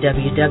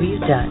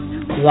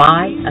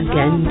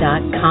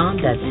www.whyagain.com.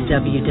 That's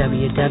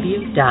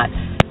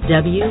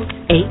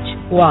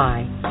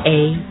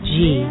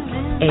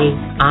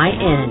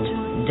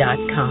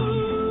www.whyagain.com.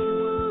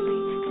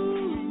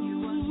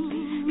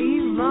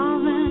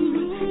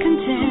 Evolving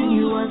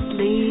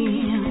continuously.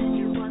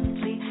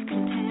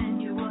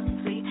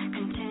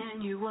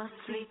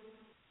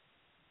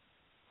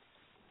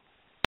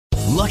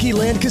 Lucky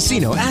Land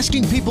Casino,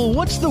 asking people,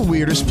 what's the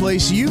weirdest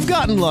place you've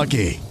gotten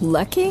lucky?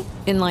 Lucky?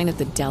 In line at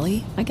the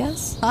deli, I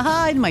guess?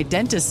 Aha, in my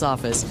dentist's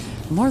office.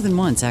 More than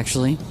once,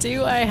 actually.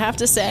 Do I have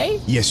to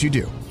say? Yes, you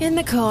do. In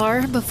the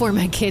car before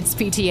my kids'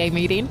 PTA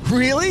meeting.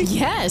 Really?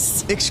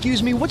 Yes.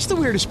 Excuse me, what's the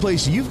weirdest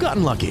place you've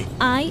gotten lucky?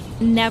 I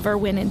never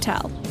win and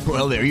tell.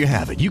 Well, there you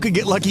have it. You can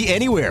get lucky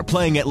anywhere,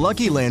 playing at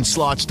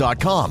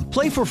LuckyLandSlots.com.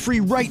 Play for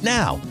free right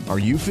now. Are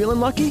you feeling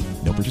lucky?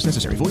 No purchase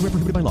necessary. Void where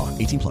prohibited by law.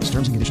 18+.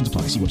 Terms and conditions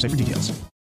apply. See website for details.